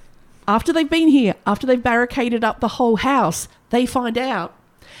 After they've been here, after they've barricaded up the whole house, they find out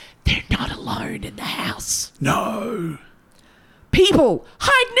they're not alone in the house. No. People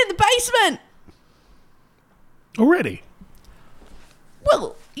hiding in the basement. Already?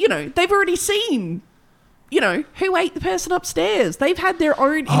 Well, they've already seen... who ate the person upstairs. They've had their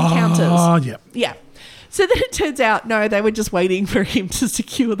own encounters. Oh, yeah. Yeah. So then it turns out, no, they were just waiting for him to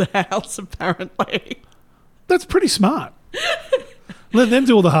secure the house, apparently. That's pretty smart. Let them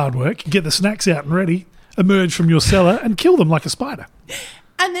do all the hard work, get the snacks out and ready, emerge from your cellar and kill them like a spider.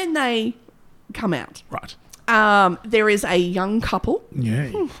 And then they come out. Right. There is a young couple. Yeah.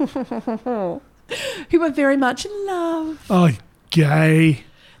 Who are very much in love. Oh, gay.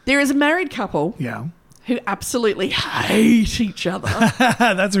 There is a married couple. Yeah. Who absolutely hate each other.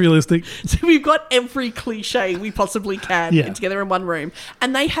 That's realistic. So we've got every cliche we possibly can together in one room.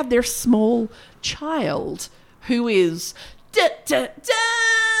 And they have their small child who is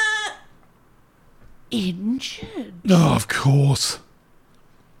injured. Oh, of course.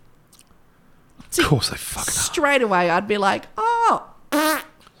 Of course they fucked up. Straight away I'd be like,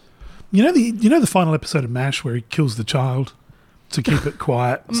 You know the final episode of MASH where he kills the child to keep it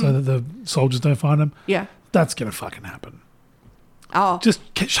quiet so that the soldiers don't find him? Yeah. That's going to fucking happen. Oh. Just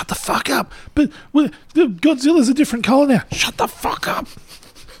shut the fuck up. But Godzilla's a different colour now. Shut the fuck up.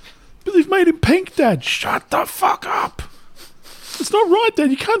 But they've made him pink, Dad. Shut the fuck up. It's not right,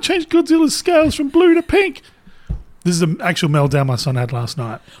 Dad. You can't change Godzilla's scales from blue to pink. This is an actual meltdown my son had last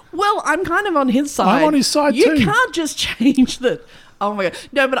night. Well, I'm kind of on his side. I'm on his side too. You can't just change the... Oh my God.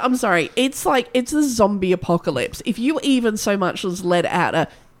 No, but I'm sorry. It's like, it's the zombie apocalypse. If you even so much as let out a...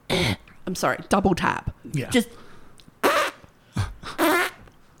 I'm sorry, double tap. Yeah. Just...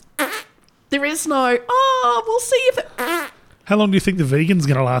 There is no, we'll see if it... How long do you think the vegan's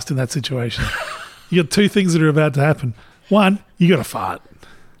going to last in that situation? You got two things that are about to happen. One, you got to fart.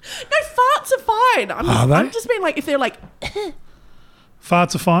 No, farts are fine. I'm just being like, if they're like...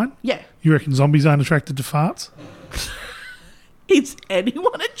 Farts are fine? Yeah. You reckon zombies aren't attracted to farts? Is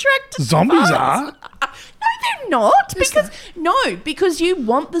anyone attracted Zombies to farts? are. No, they're not. Because you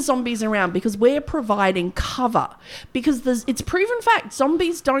want the zombies around because we're providing cover. Because it's proven fact,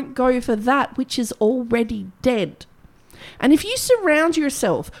 zombies don't go for that which is already dead. And if you surround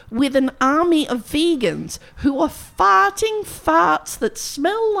yourself with an army of vegans who are farting farts that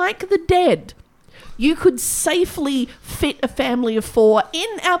smell like the dead, you could safely fit a family of 4 in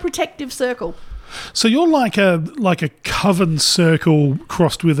our protective circle. So you're like a coven circle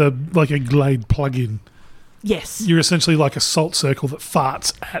crossed with a Glade plug-in. Yes. You're essentially like a salt circle that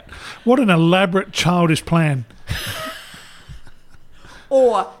farts at. What an elaborate childish plan.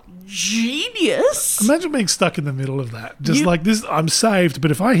 Or genius. Imagine being stuck in the middle of that. Just like this, I'm saved,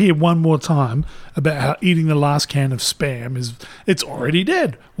 but if I hear one more time about how eating the last can of Spam it's already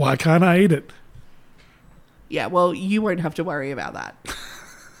dead. Why can't I eat it? Yeah, well, you won't have to worry about that.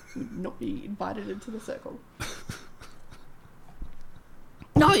 Not be invited into the circle.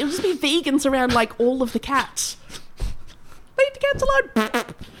 No, it'll just be vegans around like all of the cats. Leave the cats alone.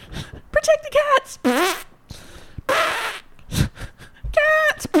 Protect the cats.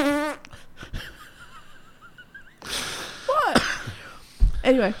 Cats. What?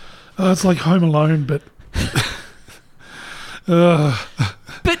 Anyway. It's like Home Alone, but...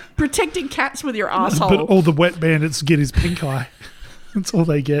 But protecting cats with your asshole. But all the wet bandits get is pink eye. That's all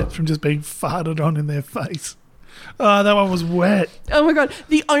they get from just being farted on in their face. Oh, that one was wet. Oh my God.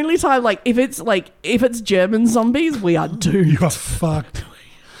 The only time, if it's German zombies, we are doomed. You are fucked.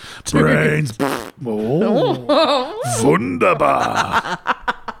 Brains. Oh. Wunderbar.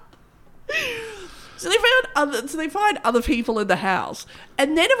 So they find other people in the house.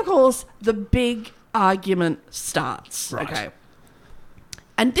 And then, of course, the big argument starts. Right. Okay.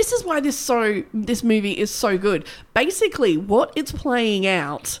 And this is why this movie is so good. Basically, what it's playing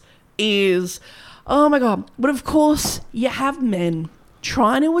out is, oh my God. But of course, you have men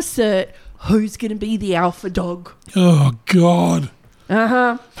trying to assert who's going to be the alpha dog. Oh, God.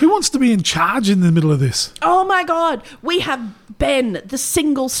 Who wants to be in charge in the middle of this? Oh my God. We have Ben, the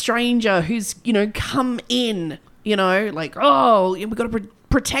single stranger who's, come in, like, oh, we've got to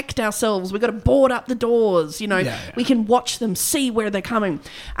protect ourselves. We've got to board up the doors, We can watch them, see where they're coming.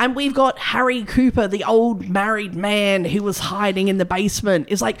 And we've got Harry Cooper, the old married man who was hiding in the basement,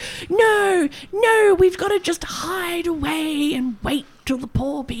 is like, no, we've got to just hide away and wait till the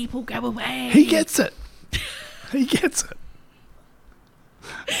poor people go away. He gets it. He gets it.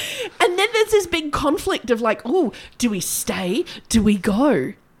 And then there's this big conflict of like, oh, do we stay? Do we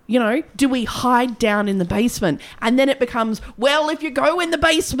go? Do we hide down in the basement? And then it becomes, well, if you go in the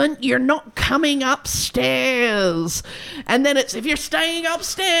basement, you're not coming upstairs. And then it's, if you're staying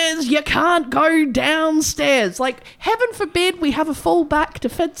upstairs, you can't go downstairs. Like, heaven forbid we have a fallback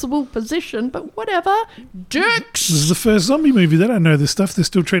defensible position, but whatever. Dicks. This is the first zombie movie. They don't know this stuff. They're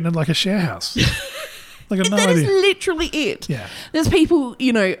still treating it like a share house. Like That is literally it. Yeah. There's people,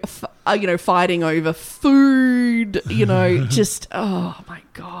 fighting over food, just, oh my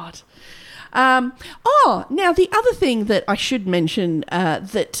God. Now the other thing that I should mention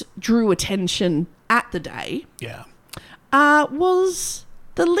that drew attention at the day was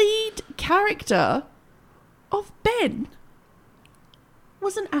the lead character of Ben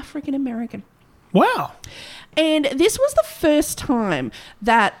was an African American. Wow. And this was the first time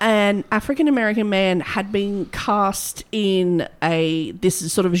that an African-American man had been cast in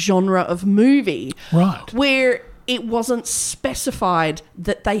this sort of genre of movie. Right. Where it wasn't specified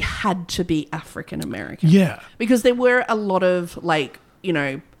that they had to be African-American. Yeah. Because there were a lot of,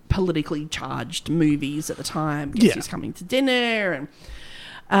 politically charged movies at the time. Guess Who's Coming to Dinner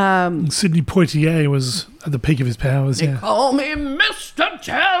and... Sidney Poitier was at the peak of his powers. They call me Mr.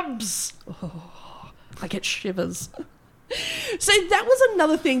 Tubbs. Oh. I get shivers. So that was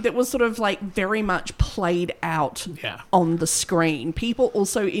another thing that was sort of very much played out on the screen. People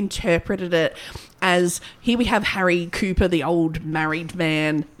also interpreted it as, here we have Harry Cooper, the old married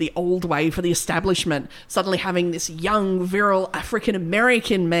man, the old way for the establishment, suddenly having this young, virile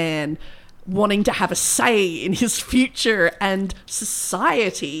African-American man wanting to have a say in his future and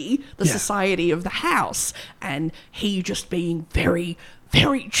society, the society of the house, and he just being very,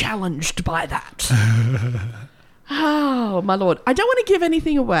 very challenged by that. Oh, my Lord. I don't want to give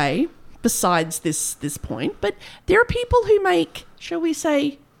anything away besides this point, but there are people who make, shall we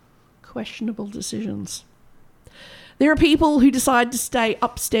say, questionable decisions. There are people who decide to stay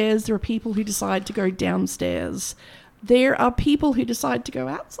upstairs. There are people who decide to go downstairs. There are people who decide to go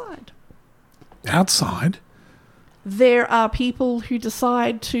outside. Outside? There are people who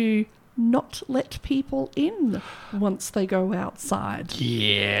decide to not let people in once they go outside.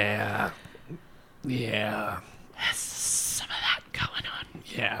 Yeah. There's some of that going on.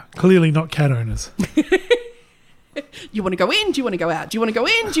 Yeah. Clearly not cat owners. You want to go in? Do you want to go out? Do you want to go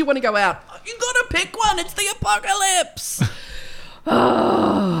in? Do you want to go out? You got to pick one. It's the apocalypse.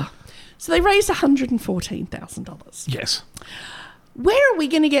 So they raised $114,000. Yes. Where are we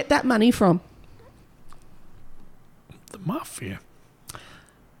going to get that money from? The mafia.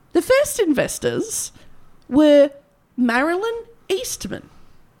 The first investors were Marilyn Eastman,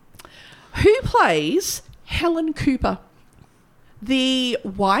 who plays Helen Cooper, the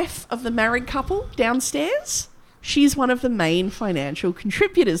wife of the married couple downstairs. She's one of the main financial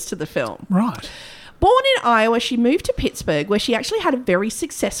contributors to the film. Right. Born in Iowa, she moved to Pittsburgh, where she actually had a very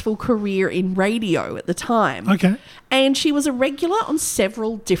successful career in radio at the time. Okay. And she was a regular on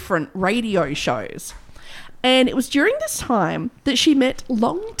several different radio shows. And it was during this time that she met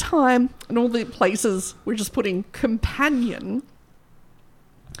long-time, and all the places we're just putting companion,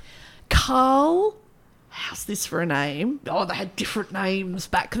 Carl, how's this for a name? Oh, they had different names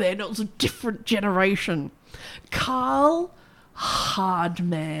back then. It was a different generation. Carl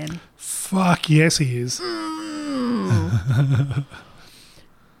Hardman. Fuck yes, he is. I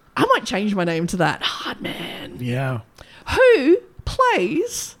might change my name to that. Hardman. Yeah. Who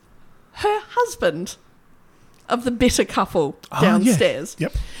plays her husband of the bitter couple downstairs. Yeah.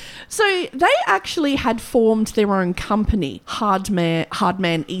 Yep. So they actually had formed their own company,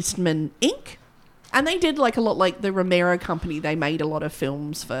 Hardman Eastman Inc. And they did a lot like the Romero Company. They made a lot of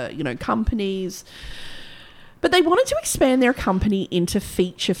films for, companies. But they wanted to expand their company into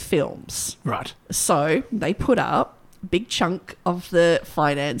feature films. Right. So they put up a big chunk of the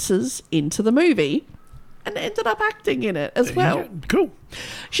finances into the movie and ended up acting in it as well. Yeah, cool.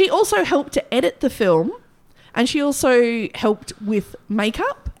 She also helped to edit the film. And she also helped with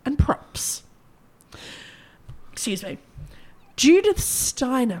makeup and props. Excuse me. Judith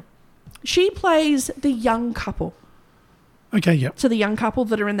Steiner. She plays the young couple. Okay, yep. So the young couple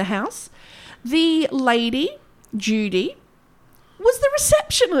that are in the house. The lady, Judy, was the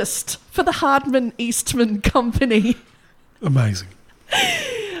receptionist for the Hardman Eastman Company. Amazing.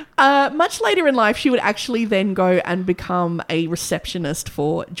 Much later in life, she would actually then go and become a receptionist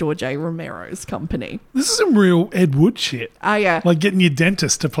for George A. Romero's company. This is some real Ed Wood shit. Oh, yeah. Like getting your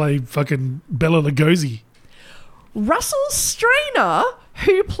dentist to play fucking Bela Lugosi. Russell Strainer,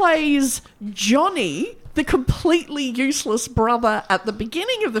 who plays Johnny, the completely useless brother at the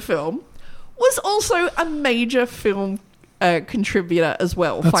beginning of the film, was also a major film contributor as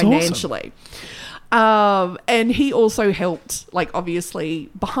well. That's financially. Awesome. And he also helped, like, obviously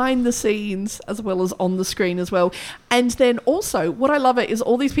behind the scenes as well as on the screen as well. And then also, what I love it is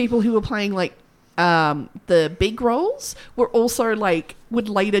all these people who were playing, like, the big roles were also, like, would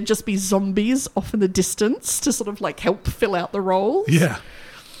later just be zombies off in the distance to sort of, like, help fill out the roles. Yeah.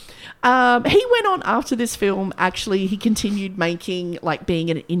 He went on after this film, actually, he continued making, like,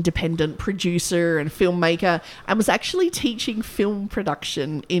 being an independent producer and filmmaker, and was actually teaching film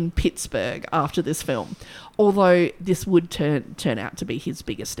production in Pittsburgh after this film, although this would turn out to be his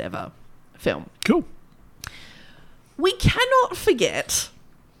biggest ever film. Cool. We cannot forget...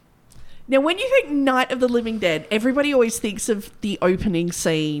 Now, when you think Night of the Living Dead, everybody always thinks of the opening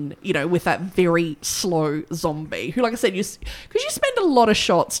scene, you know, with that very slow zombie, who, like I said, because you spend a lot of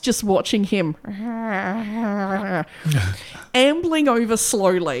shots just watching him ambling over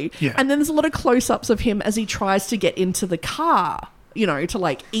slowly. Yeah. And then there's a lot of close-ups of him as he tries to get into the car, you know, to,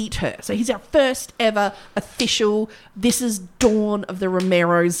 like, eat her. So he's our first ever official, this is Dawn of the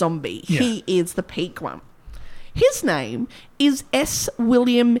Romero zombie. Yeah. He is the peak one. His name is S.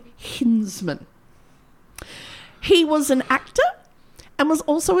 William Hinsman. He was an actor and was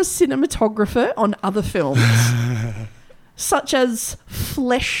also a cinematographer on other films, such as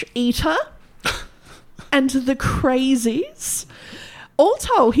Flesh Eater and The Crazies. All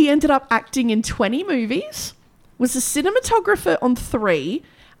told, he ended up acting in 20 movies, was a cinematographer on 3,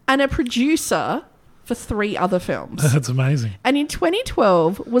 and a producer for 3 other films. That's amazing. And in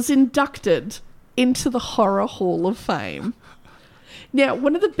 2012 was inducted into the Horror Hall of Fame. Now,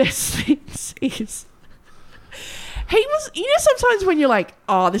 one of the best things is he was, you know, sometimes when you're like,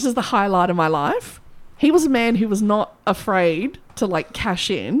 oh, this is the highlight of my life, he was a man who was not afraid to, like, cash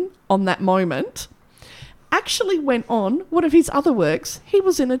in on that moment. Actually went on one of his other works, he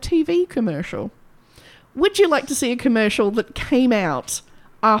was in a TV commercial. Would you like to see a commercial that came out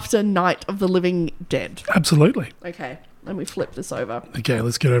after Night of the Living Dead? Absolutely. Okay. Let me flip this over. Okay,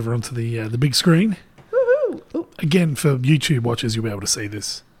 let's get over onto the big screen. Woohoo! Ooh. Again, for YouTube watchers, you'll be able to see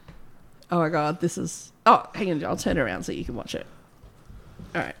this. Oh my god, this is... Oh, hang on, I'll turn it around so you can watch it.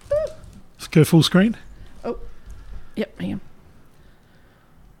 All right. Let's go full screen. Oh, yep, hang on.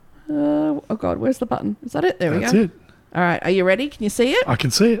 Oh god, where's the button? Is that it? There we go. That's it. All right, are you ready? Can you see it? I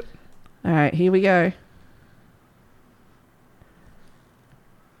can see it. All right, here we go.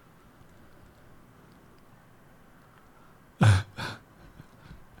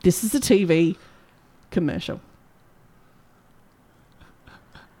 This is a TV commercial.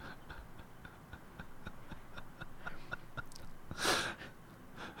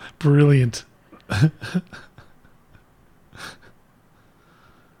 Brilliant.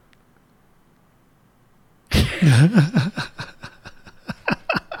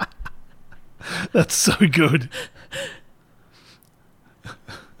 That's so good.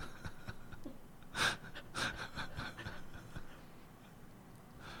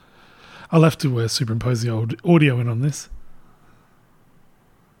 I'll have to superimpose the old audio in on this.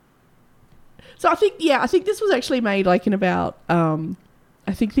 So I think this was actually made like in about,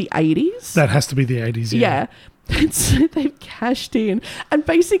 I think the 80s. That has to be the 80s, yeah. And so they've cashed in. And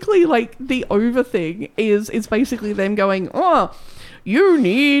basically, like, the over thing is basically them going, oh, you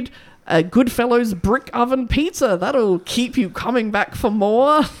need a Goodfellas brick oven pizza. That'll keep you coming back for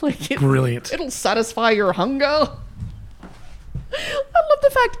more. Brilliant. It'll satisfy your hunger. I love the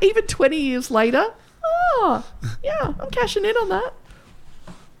fact, even 20 years later, yeah, I'm cashing in on that.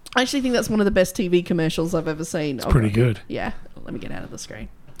 I actually think that's one of the best TV commercials I've ever seen. It's pretty good. Yeah, let me get out of the screen.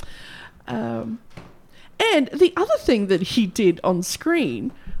 And the other thing that he did on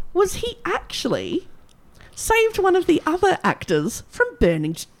screen was he actually saved one of the other actors from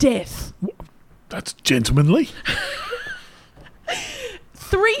burning to death. That's gentlemanly.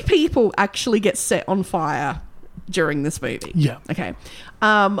 3 people actually get set on fire during this movie. Yeah. Okay.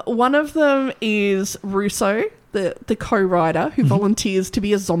 One of them is Russo, the co-writer, who volunteers to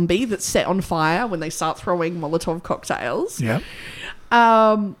be a zombie that's set on fire when they start throwing Molotov cocktails. Yeah.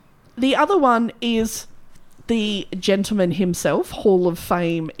 The other one is the gentleman himself, Hall of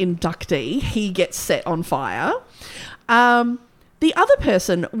Fame inductee. He gets set on fire. The other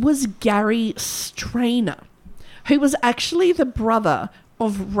person was Gary Strainer, who was actually the brother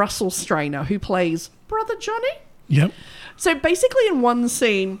of Russell Strainer, who plays Brother Johnny. Yep. So basically in one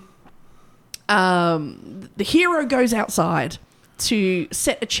scene, the hero goes outside to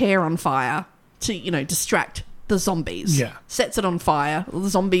set a chair on fire to, distract the zombies. Yeah. Sets it on fire. The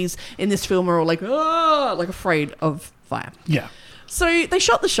zombies in this film are all like, oh, like afraid of fire. Yeah. So they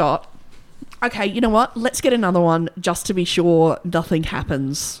shot the shot. Okay, you know what? Let's get another one just to be sure nothing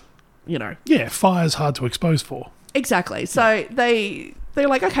happens, Yeah, fire's hard to expose for. Exactly. So they're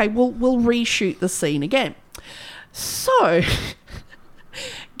like, okay, we'll reshoot the scene again. So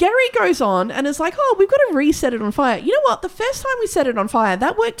Gary goes on and is like, oh, we've got to reset it on fire. You know what? The first time we set it on fire,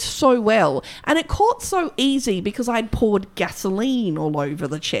 that worked so well. And it caught so easy because I'd poured gasoline all over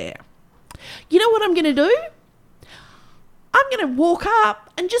the chair. You know what I'm going to do? I'm going to walk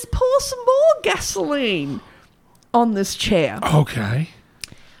up and just pour some more gasoline on this chair. Okay.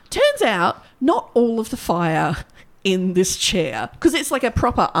 Turns out not all of the fire in this chair, because it's like a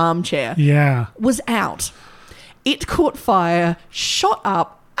proper armchair, was out. It caught fire, shot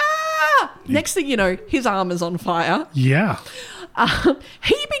up. Next thing you know, his arm is on fire. Yeah.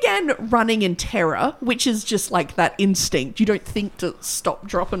 He began running in terror, which is just like that instinct. You don't think to stop,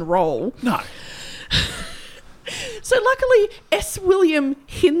 drop, and roll. No. So luckily, S. William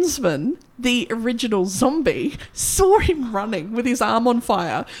Hinsman, the original zombie, saw him running with his arm on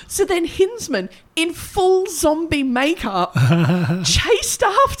fire. So then Hinsman, in full zombie makeup, chased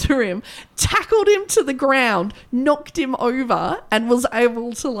after him, tackled him to the ground, knocked him over, and was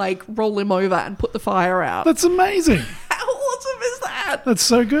able to roll him over and put the fire out. That's amazing. How awesome is that? That's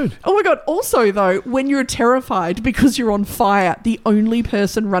so good. Oh my God. Also, though, when you're terrified because you're on fire, the only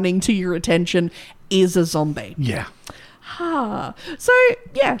person running to your attention is a zombie. Yeah.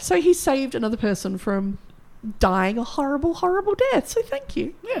 So he saved another person from dying a horrible, horrible death. So thank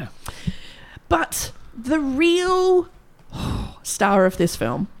you. Yeah. But the real star of this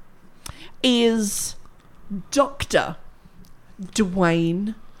film is Dr.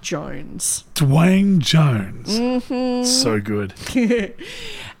 Dwayne Jones. Dwayne Jones. Mm-hmm. So good.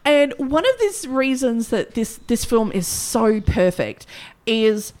 And one of the reasons that this film is so perfect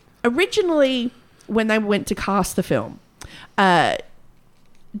is originally when they went to cast the film,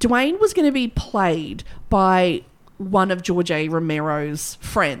 Dwayne was going to be played by one of George A. Romero's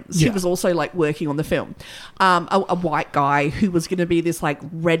friends who was also working on the film, a white guy who was going to be this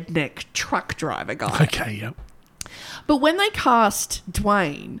redneck truck driver guy. Okay, yep. But when they cast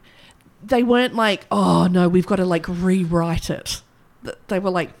Dwayne, they weren't like, oh no, we've got to rewrite it. They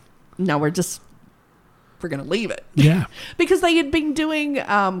were like, no, we're going to leave it. Yeah. Because they had been doing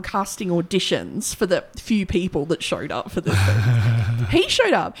casting auditions for the few people that showed up for this thing. He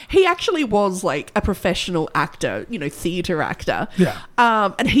showed up. He actually was a professional actor, theatre actor. Yeah.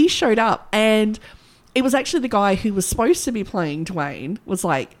 And he showed up, and it was actually the guy who was supposed to be playing Dwayne was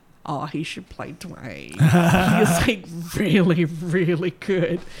like, oh, he should play Dwayne. He is really, really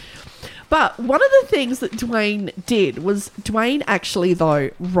good. But one of the things that Dwayne did was Dwayne actually, though,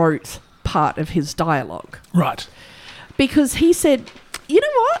 wrote part of his dialogue. Right. Because he said, you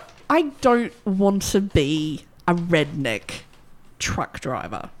know what? I don't want to be a redneck truck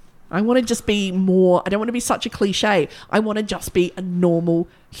driver. I want to just be more, I don't want to be such a cliche. I want to just be a normal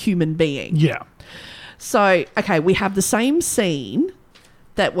human being. Yeah. So, okay, we have the same scene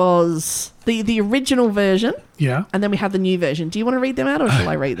that was the original version. Yeah. And then we have the new version. Do you want to read them out, or shall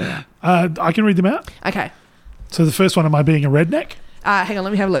I read them out? I can read them out. Okay. So the first one, am I being a redneck? Hang on,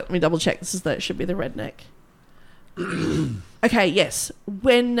 let me have a look. Let me double check. It should be the redneck. Okay, yes.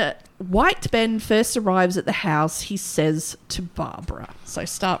 When White Ben first arrives at the house, he says to Barbara. So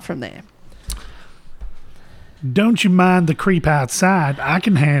start from there. Don't you mind the creep outside. I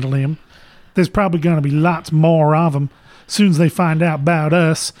can handle him. There's probably going to be lots more of them. Soon as they find out about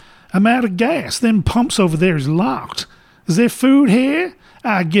us, I'm out of gas. Them pumps over there is locked. Is there food here?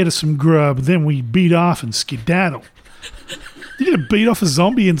 I get us some grub, then we beat off and skedaddle. You gonna beat off a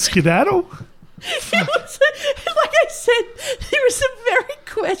zombie and skedaddle? Like I said, there was some very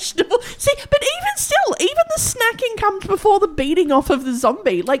questionable. See, but even still, even the snacking comes before the beating off of the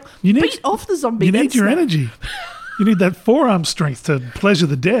zombie. Beat off the zombie. You need your snack. energy. You need that forearm strength to pleasure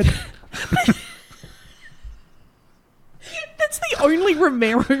the dead. That's the only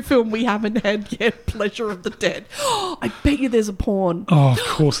Romero film we haven't had yet, Pleasure of the Dead. I bet you there's a porn. Oh, of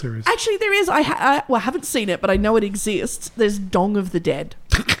course there is. Actually, there is. I haven't seen it, but I know it exists. There's Dong of the Dead.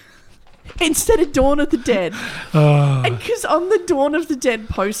 Instead of Dawn of the Dead. And because on the Dawn of the Dead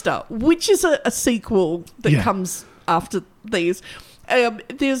poster, which is a sequel that comes after these,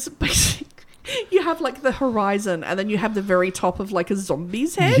 there's basically You have like the horizon, and then you have the very top of like a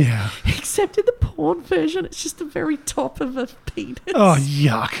zombie's head. Yeah. Except in the porn version, it's just the very top of a penis. Oh,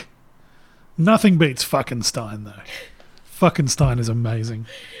 yuck. Nothing beats fucking Stein, though. Fucking Stein is amazing.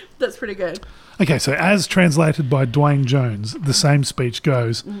 That's pretty good. Okay, so as translated by Dwayne Jones, the same speech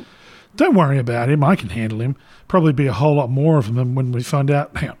goes, "Don't worry about him, I can handle him. Probably be a whole lot more of them when we find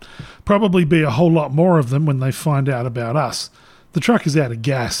out. Hang on. Probably be a whole lot more of them when they find out about us. The truck is out of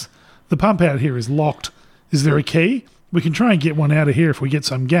gas. The pump out here is locked. Is there a key? We can try and get one out of here if we get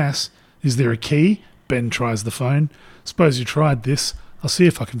some gas. Is there a key?" Ben tries the phone. "Suppose you tried this. I'll see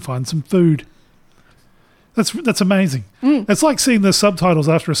if I can find some food." That's amazing. It's like seeing the subtitles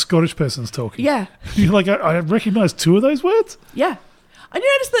after a Scottish person's talking. Yeah. You're like, I recognise 2 of those words? Yeah. I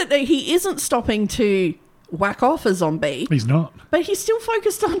noticed that he isn't stopping to whack off a zombie, He's not. but he's still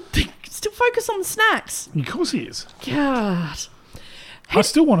focused on the snacks. Of course he is. God. I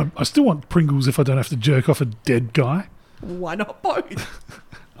still want Pringles if I don't have to jerk off a dead guy. Why not both?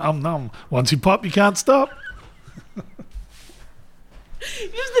 Nom. Once you pop, you can't stop.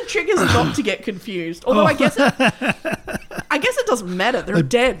 Just the trick is not to get confused. Although I guess it doesn't matter. They're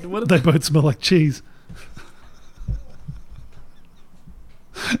dead. What They both smell like cheese.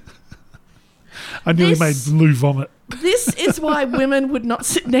 I nearly made Lou vomit. This is why women would not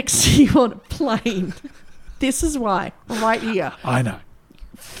sit next to you on a plane. This is why. Right here. I know.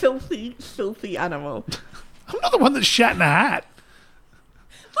 Filthy, filthy animal. I'm not the one that shat in a hat.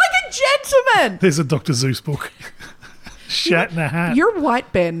 Like a gentleman. There's a Dr. Zeus book. Shat in a hat. You're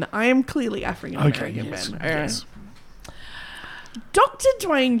white, Ben. I am clearly African American, Okay, yes, Ben. yes. Dr.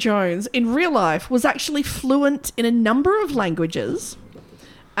 Dwayne Jones, in real life, was actually fluent in a number of languages.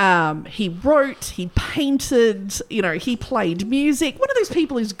 He wrote, he painted, he played music. One of those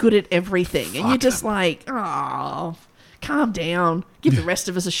people who's good at everything. And you're just like, oh, calm down. Give the rest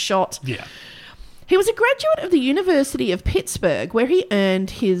of us a shot. Yeah. He was a graduate of the University of Pittsburgh, where he earned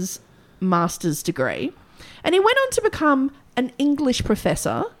his master's degree. And he went on to become an English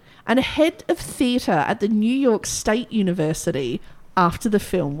professor and a head of theatre at the New York State University after the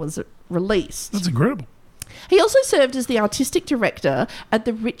film was released. That's incredible. He also served as the artistic director at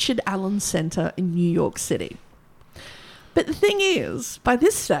the Richard Allen Center in New York City. But the thing is, by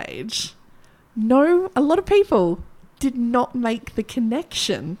this stage, a lot of people did not make the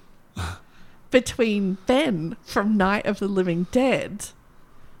connection between Ben from Night of the Living Dead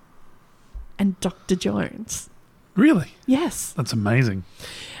and Dr. Jones. Really? Yes. That's amazing.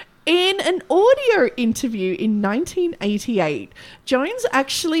 In an audio interview in 1988, Jones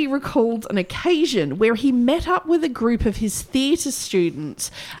actually recalled an occasion where he met up with a group of his theatre students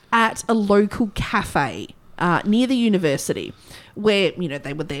at a local cafe near the university where,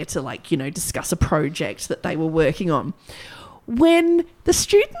 they were there to, discuss a project that they were working on. When the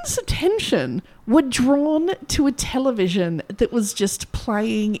students' attention were drawn to a television that was just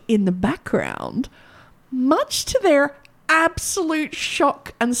playing in the background, much to their absolute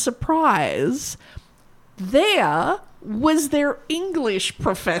shock and surprise, there was their English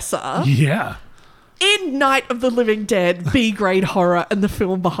professor. Yeah. In Night of the Living Dead, B-grade horror, and the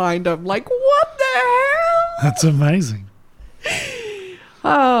film behind him. Like, what the hell? That's amazing.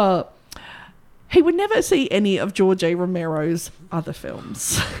 He would never see any of George A. Romero's other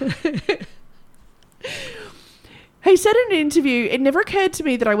films. He said in an interview, "It never occurred to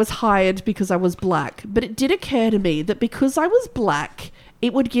me that I was hired because I was black, but it did occur to me that because I was black,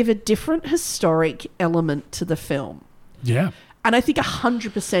 it would give a different historic element to the film." Yeah. And I think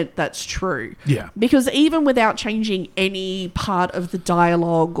 100% that's true. Yeah. Because even without changing any part of the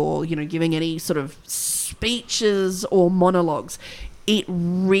dialogue or, giving any sort of speeches or monologues, it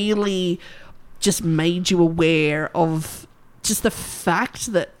really just made you aware of just the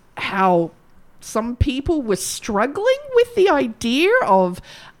fact that how some people were struggling with the idea of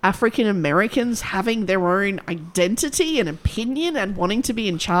African Americans having their own identity and opinion and wanting to be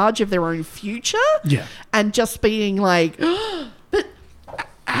in charge of their own future. Yeah. And just being like, but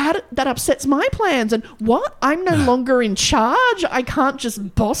that upsets my plans. And what? I'm no longer in charge. I can't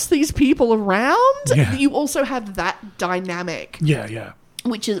just boss these people around. Yeah. You also have that dynamic. Yeah, yeah.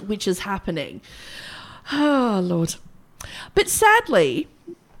 Which is happening. Oh, Lord. But sadly,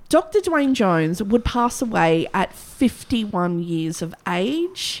 Dr. Dwayne Jones would pass away at 51 years of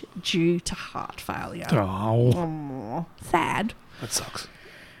age due to heart failure. Oh. Sad. That sucks.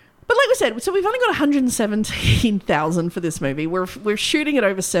 But like we said, so we've only got 117,000 for this movie. We're shooting it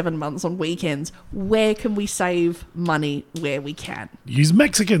over 7 months on weekends. Where can we save money where we can? Use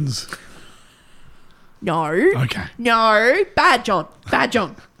Mexicans. No. Okay. No. Bad John. Bad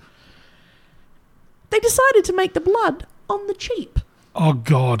John. They decided to make the blood on the cheap. Oh,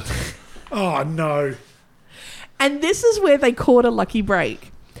 God. Oh, no. And this is where they caught a lucky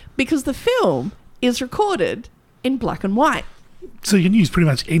break, because the film is recorded in black and white. So you can use pretty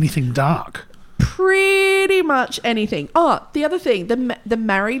much anything dark. Pretty much anything. Oh, the other thing, the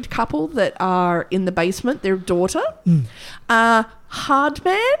married couple that are in the basement, their daughter,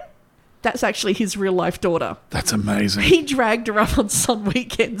 Hardman, that's actually his real life daughter. That's amazing. He dragged her up on some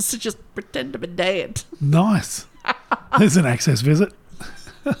weekends to just pretend to be dead. Nice. There's an access visit.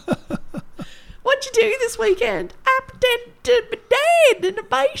 What'd you do this weekend? I pretended to be dead in the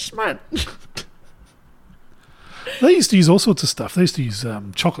basement. They used to use all sorts of stuff. They used to use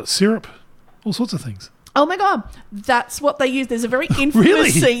chocolate syrup, all sorts of things. Oh my God. That's what they use. There's a very infamous Really?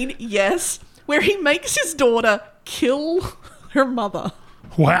 scene, yes, where he makes his daughter kill her mother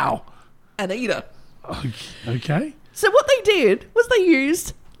Wow. and eat her. Okay. So what they did was they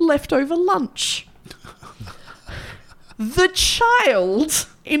used leftover lunch. The child,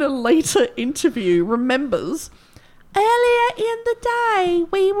 in a later interview, remembers, earlier in the day,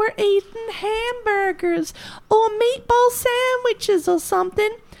 we were eating hamburgers or meatball sandwiches or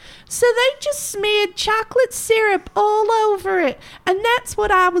something. So they just smeared chocolate syrup all over it. And that's what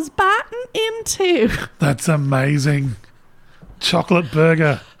I was biting into. That's amazing. Chocolate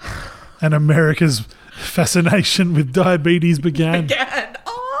burger. And America's fascination with diabetes began. Again.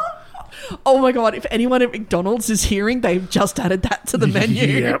 Oh my God. If anyone at McDonald's is hearing, they've just added that to the menu.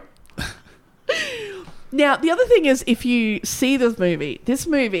 Yep. Now, the other thing is, if you see this movie,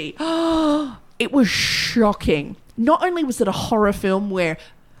 it was shocking. Not only was it a horror film where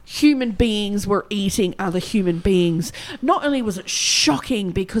human beings were eating other human beings, not only was it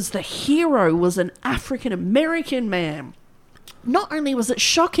shocking because the hero was an African-American man, not only was it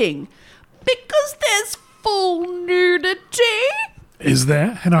shocking because there's full nudity. Is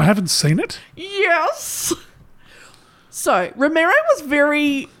there? And I haven't seen it. Yes. So, Romero was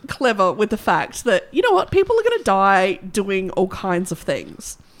very clever with the fact that, you know what, people are going to die doing all kinds of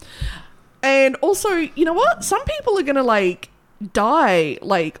things. And also, you know what, some people are going to, die,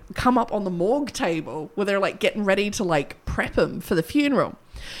 come up on the morgue table where they're, getting ready to, prep them for the funeral.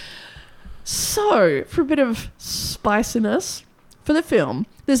 So, for a bit of spiciness for the film,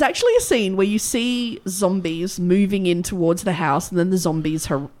 there's actually a scene where you see zombies moving in towards the house and then the zombies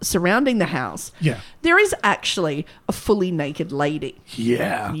surrounding the house. Yeah. There is actually a fully naked lady.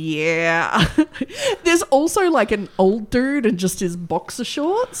 Yeah. Yeah. There's also an old dude in just his boxer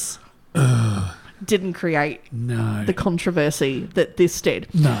shorts. Didn't create the controversy that this did.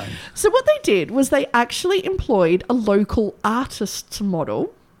 No. So what they did was they actually employed a local artist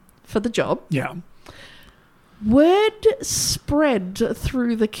model for the job. Yeah. Word spread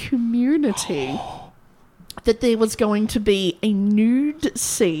through the community that there was going to be a nude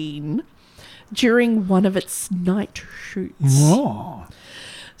scene during one of its night shoots. Oh.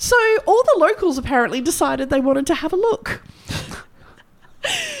 So all the locals apparently decided they wanted to have a look.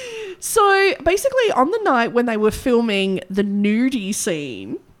 So basically on the night when they were filming the nudie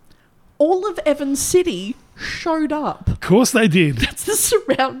scene, all of Evans City showed up. Of course they did. That's the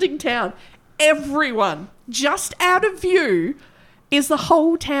surrounding town. Everyone, just out of view, is the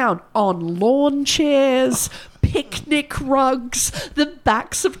whole town on lawn chairs, picnic rugs, the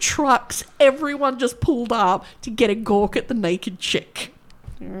backs of trucks. Everyone just pulled up to get a gawk at the naked chick.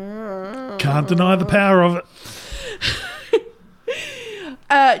 Can't deny the power of it.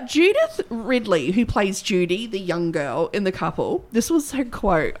 Judith Ridley, who plays Judy, the young girl in the couple, this was her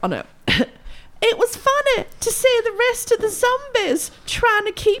quote on it. It was funny to see the rest of the zombies trying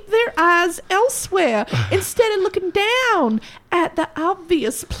to keep their eyes elsewhere instead of looking down at the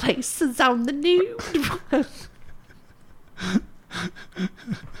obvious places on the nude.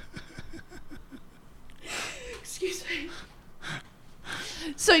 Excuse me.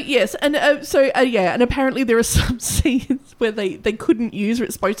 So yes, and and apparently there are some scenes where they couldn't use, or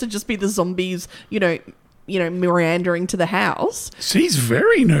it's supposed to just be the zombies, meandering to the house. She's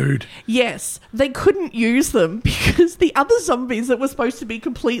very nude. Yes, they couldn't use them because the other zombies that were supposed to be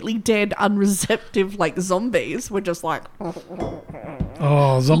completely dead, unreceptive, zombies, were just Oh,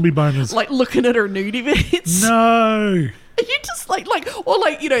 zombie boners. looking at her nudie bits. No. And you just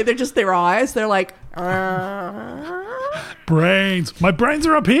they're just their eyes. They're like, brains. My brains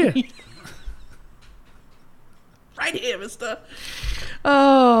are up here. right here, mister.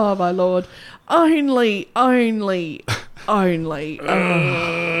 Oh, my Lord. Only.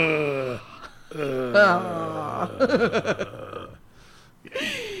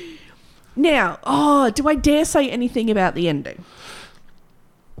 Now, do I dare say anything about the ending?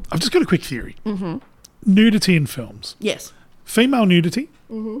 I've just got a quick theory. Mm-hmm. Nudity in films. Yes. Female nudity,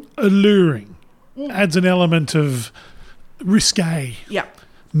 alluring, adds an element of risque. Yeah.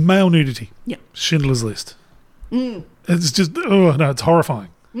 Male nudity. Yeah. Schindler's List. It's just, oh, no, it's horrifying.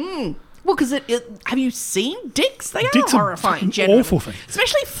 Well, because have you seen dicks? They Dicks are are horrifying, fucking generally. awful things.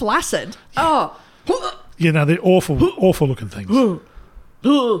 Especially flaccid. Oh. Yeah, no, they're awful, awful looking things.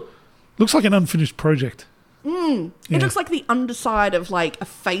 Looks like an unfinished project. It looks like the underside of like a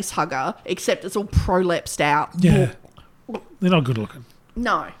face hugger, except it's all prolapsed out. Yeah. They're not good looking.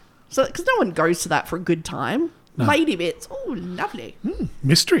 No. So, because no one goes to that for a good time. No. Lady bits. Oh, lovely.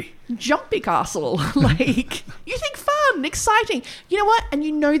 Mystery. Jumpy castle. Like, you think fun, exciting. You know what? And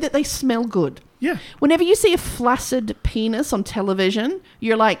you know that they smell good. Yeah. Whenever you see a flaccid penis on television,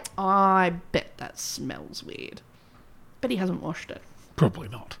 you're like, oh, I bet that smells weird. But he hasn't washed it. Probably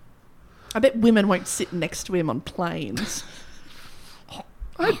not. I bet women won't sit next to him on planes.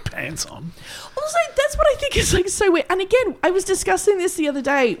 I had pants on. Also, that's what I think is like so weird. And again, I was discussing this the other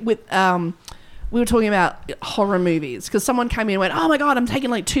day with we were talking about horror movies because someone came in and went, "Oh my god, I'm taking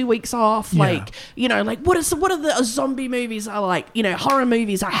like 2 weeks off." Yeah. Like, you know, like what are the zombie movies I like? You know, horror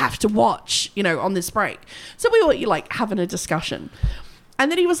movies I have to watch. You know, on this break. So we were like having a discussion,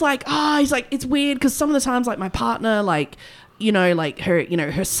 and then he was like, he's like, it's weird because some of the times like my partner like. You know, like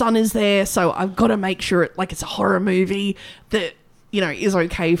her son is there, so I've got to make sure it's a horror movie that, you know, is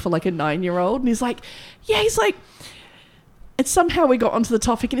okay for like a 9-year-old. And he's like, and somehow we got onto the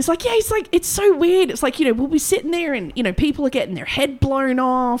topic and he's like, it's so weird. It's like, you know, we'll be sitting there and, you know, people are getting their head blown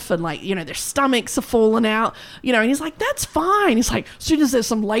off and like, you know, their stomachs are falling out, you know, and he's like, that's fine. He's like, as soon as there's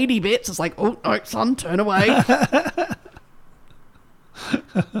some lady bits, it's like, oh, no, son, turn away.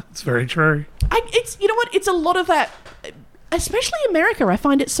 It's very true. You know what? It's a lot of that. Especially America, I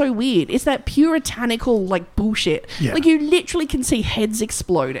find it so weird. It's that puritanical, like, bullshit. Yeah. Like, you literally can see heads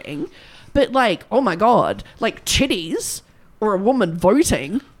exploding. But, like, oh, my God. Like, titties or a woman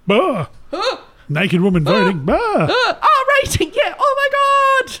voting. Bah. Naked woman voting. Bah. Rating, yeah. Oh, my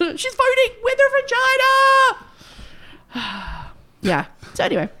God. She's voting with her vagina. Yeah. So,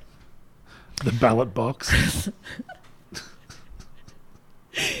 anyway. The ballot box.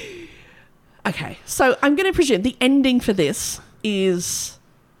 Okay, so I'm going to presume the ending for this is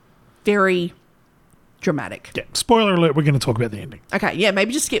very dramatic. Yeah, spoiler alert, we're going to talk about the ending. Okay, yeah,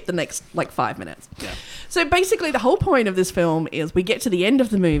 maybe just skip the next, 5 minutes. Yeah. So basically the whole point of this film is we get to the end of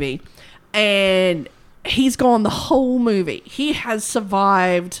the movie and he's gone the whole movie. He has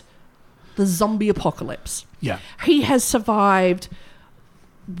survived the zombie apocalypse. Yeah. He has survived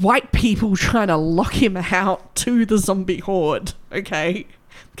white people trying to lock him out to the zombie horde, okay?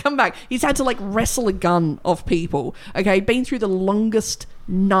 Come back. He's had to like wrestle a gun off people. Okay, been through the longest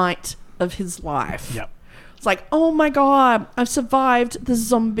night of his life. Yep. It's like, oh my god, I've survived the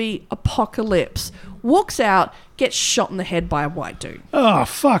zombie apocalypse. Walks out, gets shot in the head by a white dude. Oh,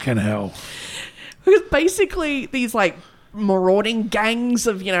 fucking hell. Because basically these like marauding gangs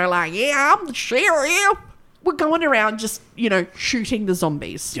of, you know, like, yeah, I'm the sheriff. We're going around just, you know, shooting the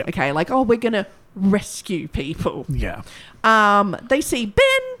zombies. Yep. Okay, like, oh, we're going to rescue people. Yeah. They see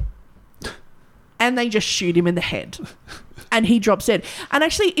Ben and they just shoot him in the head and he drops dead. And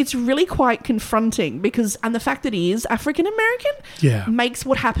actually it's really quite confronting because, and the fact that he is African American makes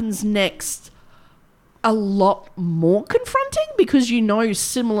what happens next a lot more confronting because, you know,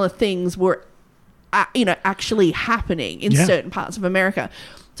 similar things were, you know, actually happening in certain parts of America.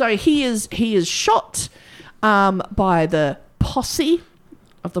 So he is shot by the posse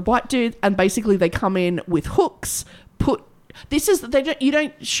of the white dude, and basically they come in with hooks. You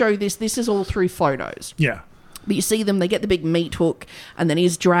don't show this. This is all through photos. Yeah. But you see them. They get the big meat hook, and then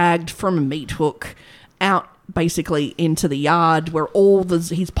he's dragged from a meat hook out basically into the yard where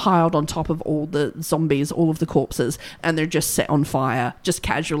he's piled on top of all the zombies, all of the corpses, and they're just set on fire, just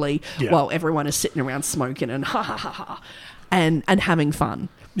casually, while everyone is sitting around smoking and ha ha ha ha, and having fun.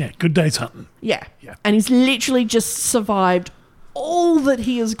 Yeah. Good day's hunting. Yeah. And he's literally just survived all that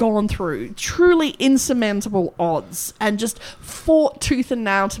he has gone through, truly insurmountable odds, and just fought tooth and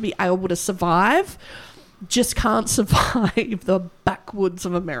nail to be able to survive. Just can't survive the backwoods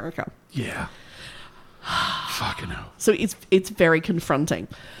of America. Yeah. Fucking hell. So it's very confronting.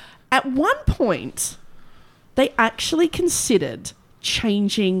 At one point, they actually considered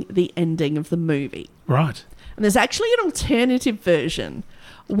changing the ending of the movie. Right. And there's actually an alternative version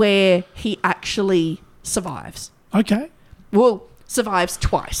where he actually survives. Okay. Well, survives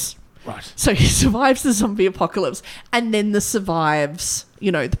twice. Right. So he survives the zombie apocalypse and then survives,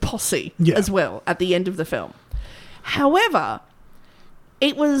 you know, the posse as well at the end of the film. However,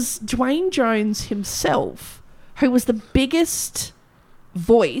 it was Dwayne Jones himself who was the biggest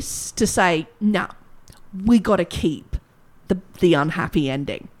voice to say, nah, we got to keep the unhappy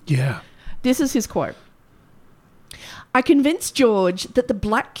ending. Yeah. This is his quote. I convinced George that the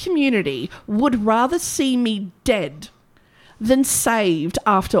black community would rather see me dead than saved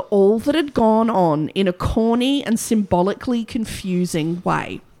after all that had gone on in a corny and symbolically confusing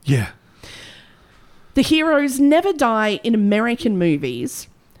way. Yeah. The heroes never die in American movies.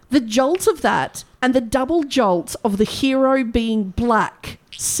 The jolt of that and the double jolt of the hero being black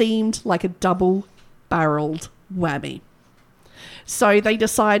seemed like a double-barreled whammy. So they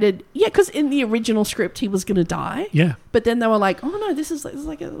decided, because in the original script he was going to die. Yeah. But then they were like, oh no, this is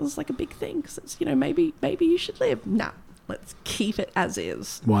like a big thing. Cause it's, maybe you should live. Nah, let's keep it as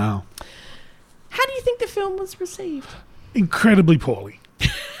is. Wow. How do you think the film was received? Incredibly poorly.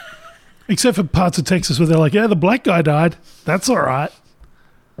 Except for parts of Texas where they're like, yeah, the black guy died. That's all right.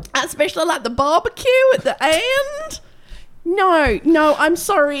 Especially like the barbecue at the end. No, I'm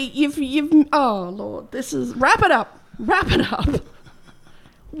sorry. You've. Oh Lord, this is. Wrap it up.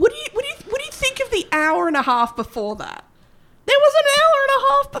 What do you think of the hour and a half before that? There was an hour and a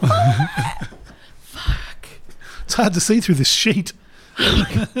half before that. Fuck. It's hard to see through this sheet.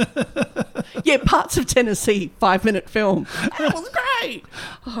 Yeah, Parts of Tennessee, 5-minute film. That was great.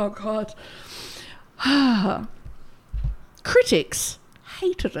 Oh God. Critics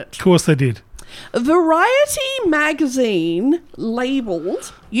hated it. Of course they did. Variety magazine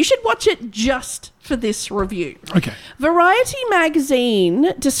labelled, you should watch it just for this review. Okay. Variety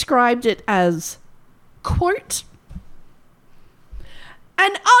magazine described it as, quote,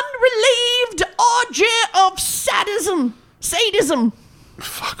 an unrelieved orgy of sadism.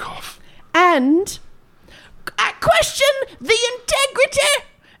 Fuck off. And I question the integrity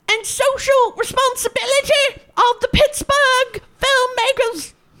and social responsibility of the Pittsburgh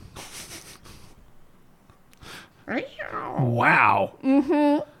filmmakers. Wow.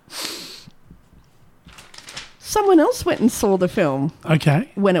 Someone else went and saw the film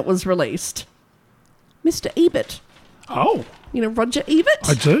Okay. when it was released. Mr. Ebert. Oh, You know Roger Ebert?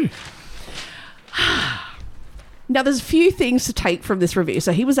 I do. Now, there's a few things to take from this review.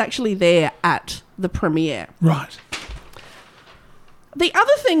 So he was actually there at the premiere. Right. The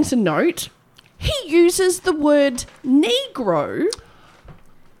other thing to note, he uses the word Negro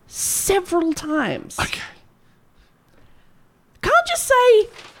several times. Okay. Can't just say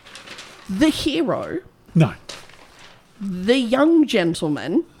the hero, No. the young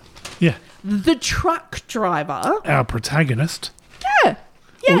gentleman, Yeah. the truck driver. Our protagonist. Yeah.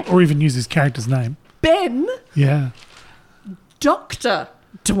 Yeah. Or even use his character's name. Ben, Yeah. Dr.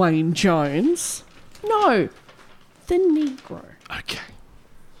 Dwayne Jones. No, the Negro. Okay.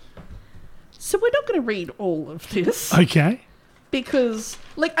 So we're not going to read all of this Okay. because,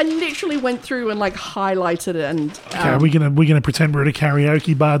 I literally went through and highlighted it and. Okay. Are we gonna pretend we're at a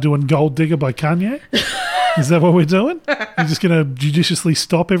karaoke bar doing "Gold Digger" by Kanye? Is that what we're doing? You're just gonna judiciously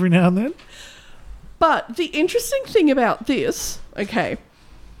stop every now and then? But the interesting thing about this, okay,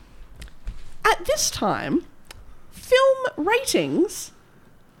 at this time, film ratings,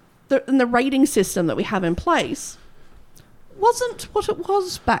 and the rating system that we have in place, wasn't what it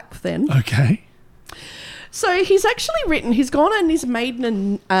was back then. Okay. So he's gone and he's made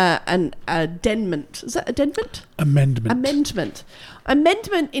an addendum. Is that addendum? Amendment.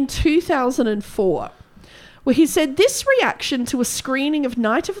 Amendment in 2004, where he said this reaction to a screening of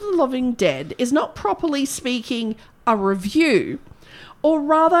Night of the Living Dead is not properly speaking a review, or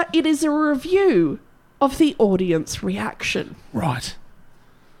rather it is a review of the audience reaction. Right.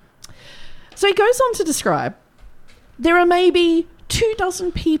 So he goes on to describe, there are maybe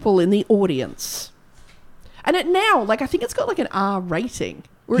 24 people in the audience. And it now, I think it's got an R rating.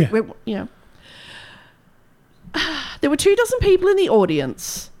 Yeah. There were 24 people in the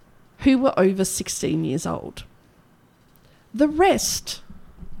audience who were over 16 years old. The rest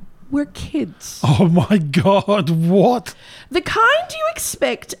were kids. Oh my God, what? The kind you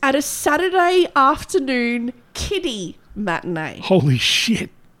expect at a Saturday afternoon kiddie matinee. Holy shit.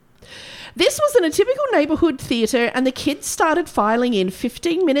 This was in a typical neighbourhood theatre and the kids started filing in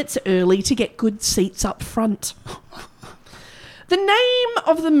 15 minutes early to get good seats up front. The name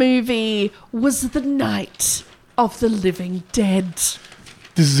of the movie was The Night of the Living Dead.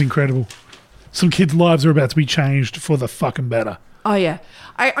 This is incredible. Some kids' lives are about to be changed for the fucking better. Oh, yeah.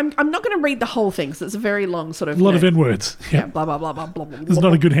 I'm not going to read the whole thing because it's a very long sort of... A lot of N-words. Yeah, blah, blah, blah, blah, blah, blah. There's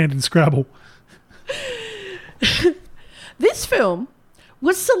not a good hand in Scrabble. This film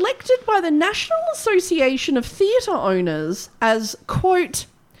was selected by the National Association of Theatre Owners as, quote,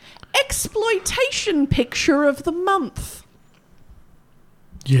 exploitation picture of the month.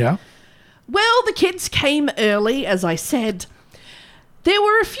 Yeah. Well, the kids came early, as I said. There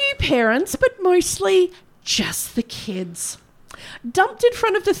were a few parents, but mostly just the kids. Dumped in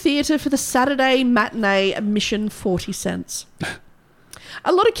front of the theatre for the Saturday matinee, admission 40 cents.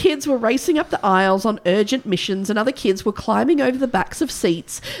 A lot of kids were racing up the aisles on urgent missions, and other kids were climbing over the backs of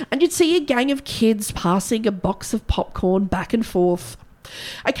seats, and you'd see a gang of kids passing a box of popcorn back and forth.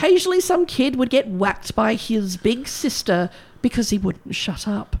 Occasionally some kid would get whacked by his big sister because he wouldn't shut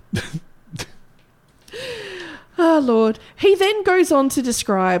up. Oh, Lord. He then goes on to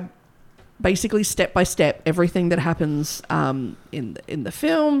describe basically step by step everything that happens in the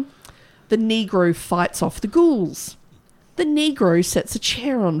film. The Negro fights off the ghouls. The Negro sets a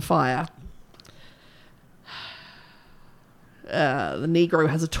chair on fire. The Negro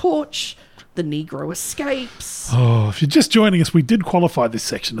has a torch. The Negro escapes. Oh, if you're just joining us, we did qualify this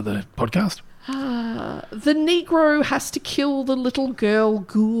section of the podcast. The Negro has to kill the little girl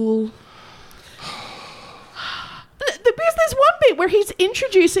ghoul. Because there's one bit where he's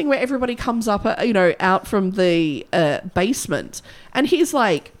introducing where everybody comes up, out from the basement, and he's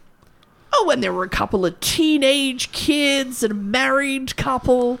like, oh, and there were a couple of teenage kids and a married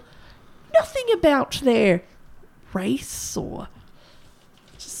couple. Nothing about their race or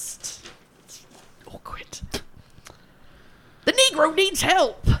just awkward. The Negro needs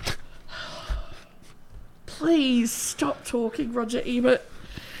help. Please stop talking, Roger Ebert.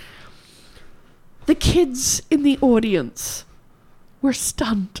 The kids in the audience were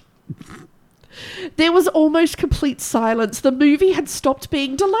stunned. There was almost complete silence. The movie had stopped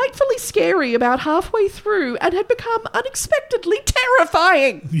being delightfully scary about halfway through and had become unexpectedly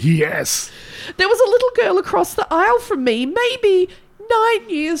terrifying. Yes. There was a little girl across the aisle from me, maybe 9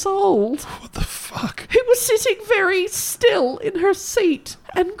 years old. What the fuck? Who was sitting very still in her seat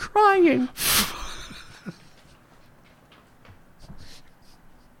and crying.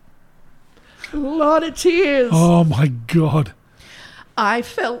 A lot of tears. Oh my God. I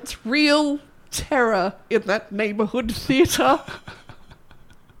felt real terror in that neighborhood theater.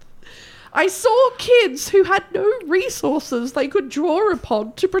 I saw kids who had no resources they could draw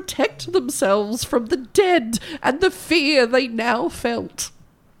upon to protect themselves from the dead and the fear they now felt.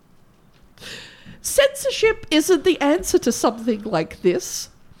 Censorship isn't the answer to something like this.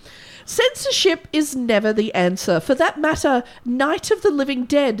 Censorship is never the answer. For that matter, Night of the Living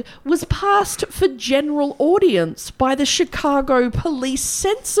Dead was passed for general audience by the Chicago Police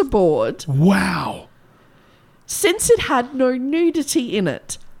Censor Board. Wow. Since it had no nudity in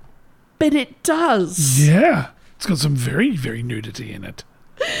it. But it does. Yeah. It's got some very, very nudity in it.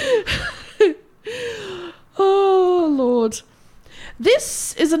 Oh, Lord.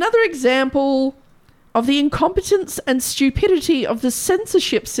 This is another example of the incompetence and stupidity of the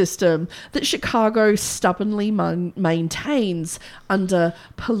censorship system that Chicago stubbornly maintains under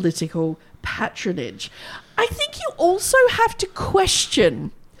political patronage. I think you also have to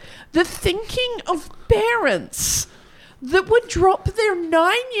question the thinking of parents that would drop their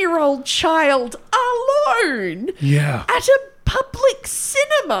 9-year-old child alone at a public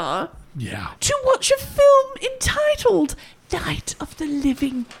cinema to watch a film entitled Night of the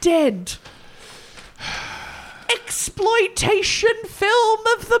Living Dead. Exploitation film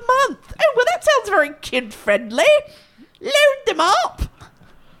of the month. Oh, well, that sounds very kid-friendly. Load them up.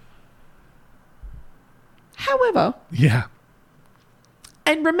 However... Yeah.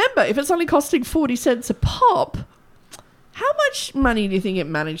 And remember, if it's only costing 40 cents a pop, how much money do you think it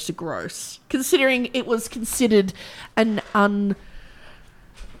managed to gross? Considering it was considered an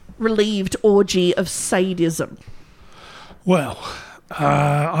unrelieved orgy of sadism. Well,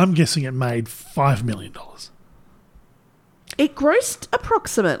 I'm guessing it made $5 million. It grossed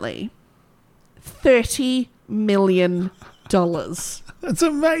approximately $30 million. That's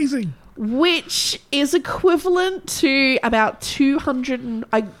amazing. Which is equivalent to about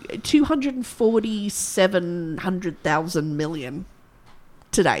 247,000 million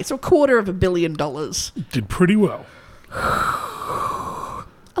today. So $250 million. Did pretty well. A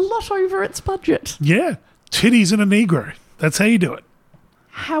lot over its budget. Yeah. Titties and a Negro. That's how you do it.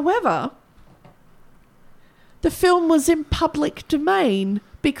 However, the film was in public domain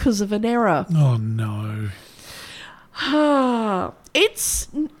because of an error. Oh, no. It's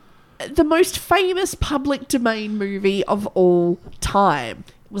the most famous public domain movie of all time.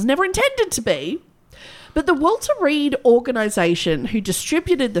 It was never intended to be, but the Walter Reed organisation who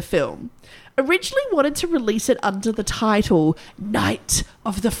distributed the film originally wanted to release it under the title Night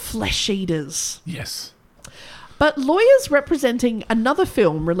of the Flesh Eaters. Yes. But lawyers representing another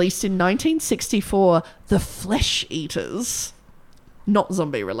film released in 1964, The Flesh Eaters, not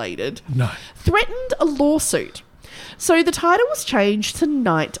zombie related, threatened a lawsuit. So the title was changed to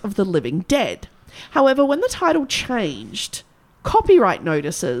Night of the Living Dead. However, when the title changed, copyright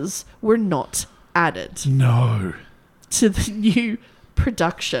notices were not added. No. to the new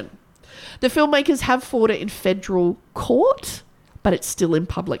production. The filmmakers have fought it in federal court, but it's still in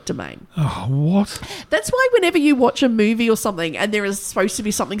public domain. Oh, what? That's why whenever you watch a movie or something and there is supposed to be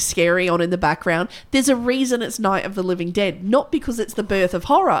something scary on in the background, there's a reason it's Night of the Living Dead. Not because it's the birth of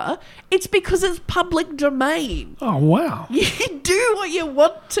horror, it's because it's public domain. Oh, wow. You do what you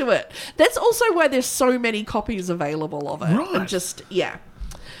want to it. That's also why there's so many copies available of it. Right. And just, yeah.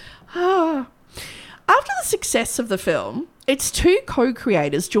 After the success of the film, its two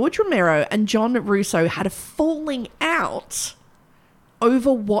co-creators, George Romero and John Russo, had a falling out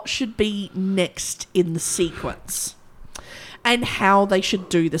over what should be next in the sequence and how they should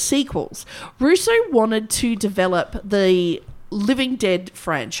do the sequels. Russo wanted to develop the Living Dead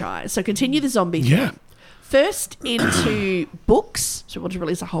franchise, so continue the zombie thing. First into books, so we want to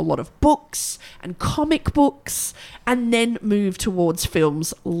release a whole lot of books and comic books, and then move towards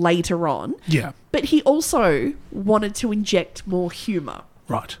films later on. Yeah. But he also wanted to inject more humour.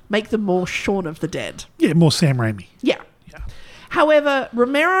 Right. Make them more Shaun of the Dead. Yeah, more Sam Raimi. Yeah. However,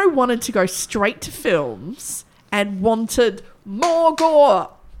 Romero wanted to go straight to films and wanted more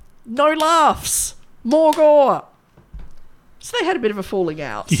gore. No laughs. More gore. So they had a bit of a falling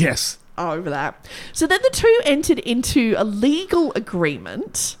out. Yes. Over that. So then the two entered into a legal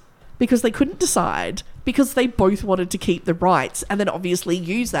agreement because they couldn't decide, because they both wanted to keep the rights and then obviously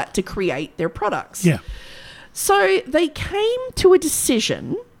use that to create their products. Yeah. So they came to a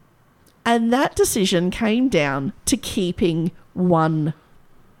decision, and that decision came down to keeping one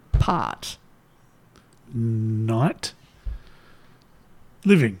part. Night.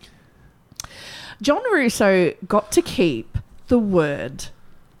 Living. John Russo got to keep the word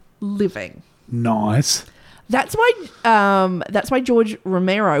living. Nice. That's why George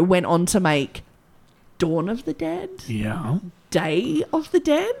Romero went on to make Dawn of the Dead, Yeah. Day of the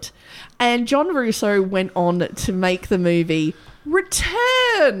Dead, and John Russo went on to make the movie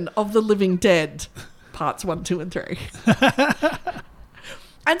Return of the Living Dead, parts 1, 2, and 3.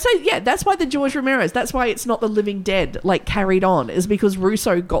 And so, yeah, that's why the George Romero's, that's why it's not the Living Dead, like, carried on, is because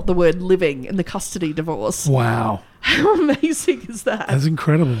Russo got the word living in the custody divorce. Wow. How amazing is that? That's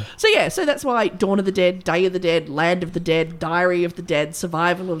incredible. So, yeah, so that's why Dawn of the Dead, Day of the Dead, Land of the Dead, Diary of the Dead,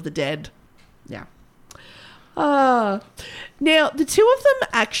 Survival of the Dead. Yeah. Now, the two of them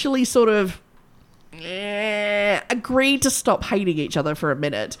actually sort of agreed to stop hating each other for a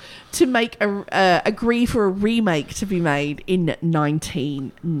minute to make agree for a remake to be made in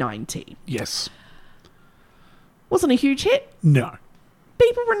 1990. Yes. Wasn't a huge hit. No.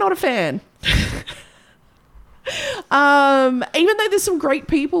 People were not a fan. Even though there's some great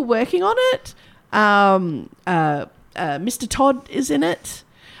people working on it. Mr. Todd is in it.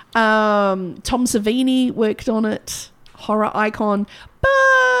 Tom Savini worked on it. Horror icon.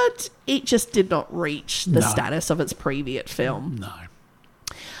 But it just did not reach the status of its previous film.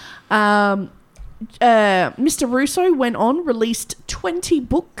 No. Mr. Russo went on, released 20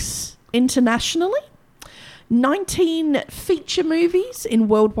 books internationally, 19 feature movies in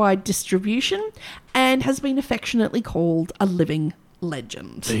worldwide distribution, and has been affectionately called a living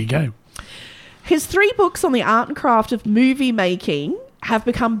legend. There you go. His 3 books on the art and craft of movie making have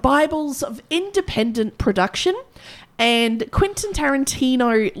become Bibles of independent production, and Quentin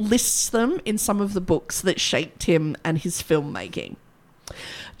Tarantino lists them in some of the books that shaped him and his filmmaking.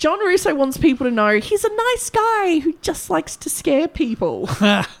 John Russo wants people to know he's a nice guy who just likes to scare people.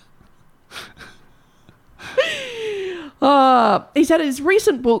 He said his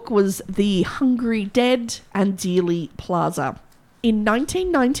recent book was The Hungry Dead and Dealey Plaza. In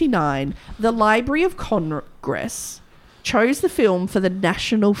 1999, the Library of Congress chose the film for the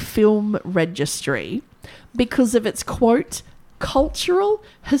National Film Registry because of its, quote, cultural,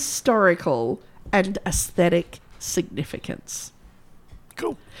 historical, and aesthetic significance.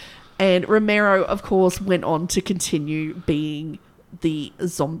 Cool. And Romero, of course, went on to continue being the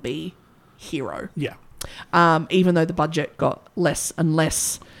zombie hero. Yeah. Even though the budget got less and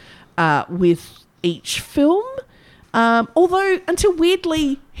less with each film. Although, until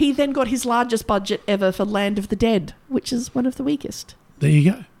weirdly, he then got his largest budget ever for Land of the Dead, which is one of the weakest. There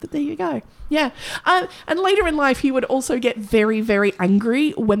you go. But there you go. Yeah. And later in life, he would also get very, very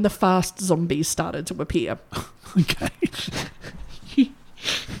angry when the fast zombies started to appear. Okay.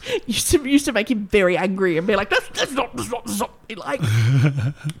 used to make him very angry and be like, that's not zombie. Like,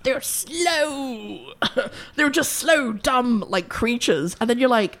 they're slow. They're just slow, dumb, like, creatures. And then you're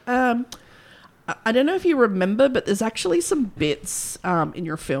like, I don't know if you remember, but there's actually some bits in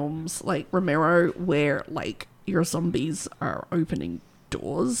your films, like Romero, where, like, your zombies are opening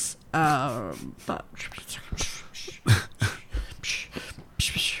doors. But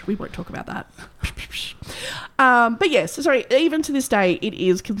we won't talk about that. But yes, sorry, even to this day, it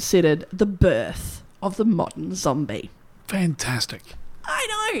is considered the birth of the modern zombie. Fantastic. I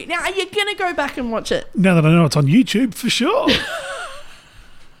know. Now, are you going to go back and watch it? Now that I know it's on YouTube, for sure.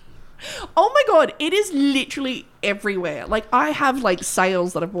 Oh my God, it is literally everywhere. Like, I have, like,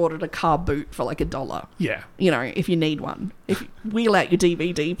 sales that I've bought at a car boot for, like, $1. Yeah. You know, if you need one. If you wheel out your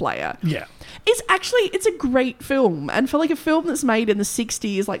DVD player. Yeah. It's a great film. And for, like, a film that's made in the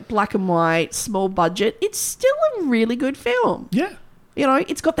 60s, like, black and white, small budget, it's still a really good film. Yeah. You know,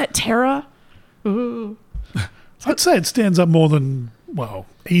 it's got that terror. Ooh. I'd say it stands up more than, well,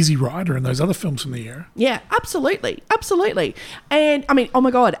 Easy Rider and those other films from the era. Yeah, absolutely. Absolutely. And, I mean, oh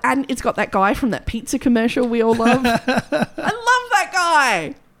my God. And it's got that guy from that pizza commercial we all love. I love that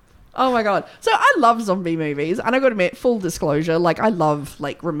guy. Oh my God. So I love zombie movies. And I got to admit, full disclosure, like, I love,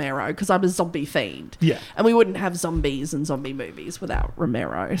 like, Romero because I'm a zombie fiend. Yeah. And we wouldn't have zombies and zombie movies without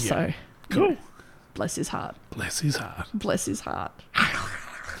Romero. So, Cool. you know, bless his heart. Bless his heart. Bless his heart.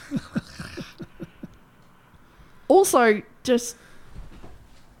 Also, just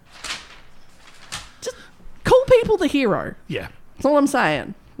call people the hero. Yeah. That's all I'm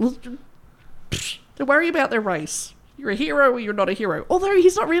saying. Don't worry about their race. You're a hero or you're not a hero. Although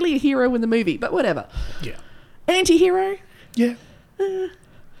he's not really a hero in the movie, but whatever. Yeah. Anti-hero? Yeah.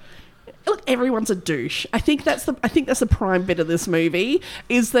 Look, everyone's a douche. I think that's the prime bit of this movie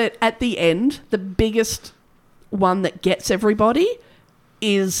is that at the end, the biggest one that gets everybody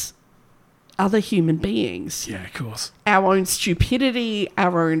is other human beings. Yeah, of course. Our own stupidity,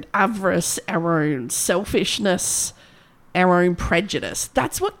 our own avarice, our own selfishness, our own prejudice.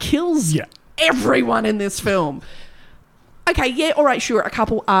 That's what kills everyone in this film. Okay, yeah, all right, sure, a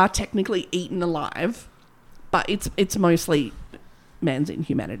couple are technically eaten alive, but it's mostly man's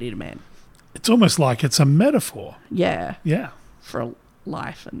inhumanity to man. It's almost like it's a metaphor. Yeah. Yeah. For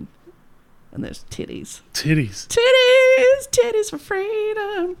life and there's titties. Titties. Titties! Titties for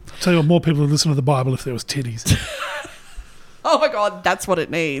freedom. I'll tell you what, more people would listen to the Bible if there was titties. Oh my God, that's what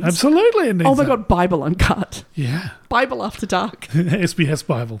it needs. Absolutely it needs Oh my that. God, Bible Uncut. Yeah. Bible After Dark. SBS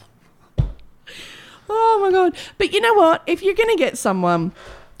Bible. Oh my God. But you know what? If you're going to get someone,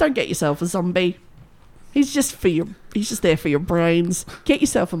 don't get yourself a zombie. He's just there for your brains. Get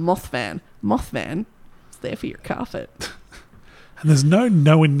yourself a Mothman. Mothman is there for your carpet. And there's no in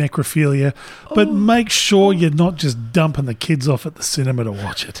necrophilia, but make sure you're not just dumping the kids off at the cinema to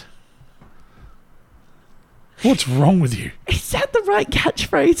watch it. What's wrong with you? Is that the right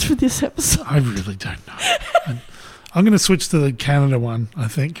catchphrase for this episode? I really don't know. I'm going to switch to the Canada one, I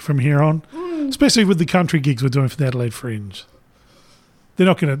think, from here on, especially with the country gigs we're doing for the Adelaide Fringe. They're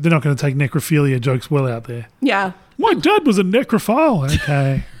not going to take necrophilia jokes well out there. Yeah. My dad was a necrophile.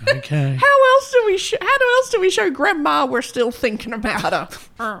 Okay. How else do we show Grandma we're still thinking about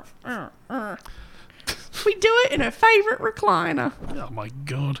her? We do it in her favourite recliner. Oh my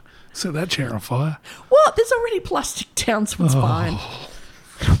God. Set that chair on fire. What? There's already plastic down, so it's fine.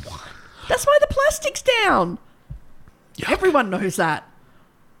 That's why the plastic's down. Yuck. Everyone knows that.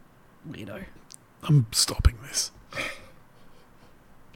 Weirdo. I'm stopping this.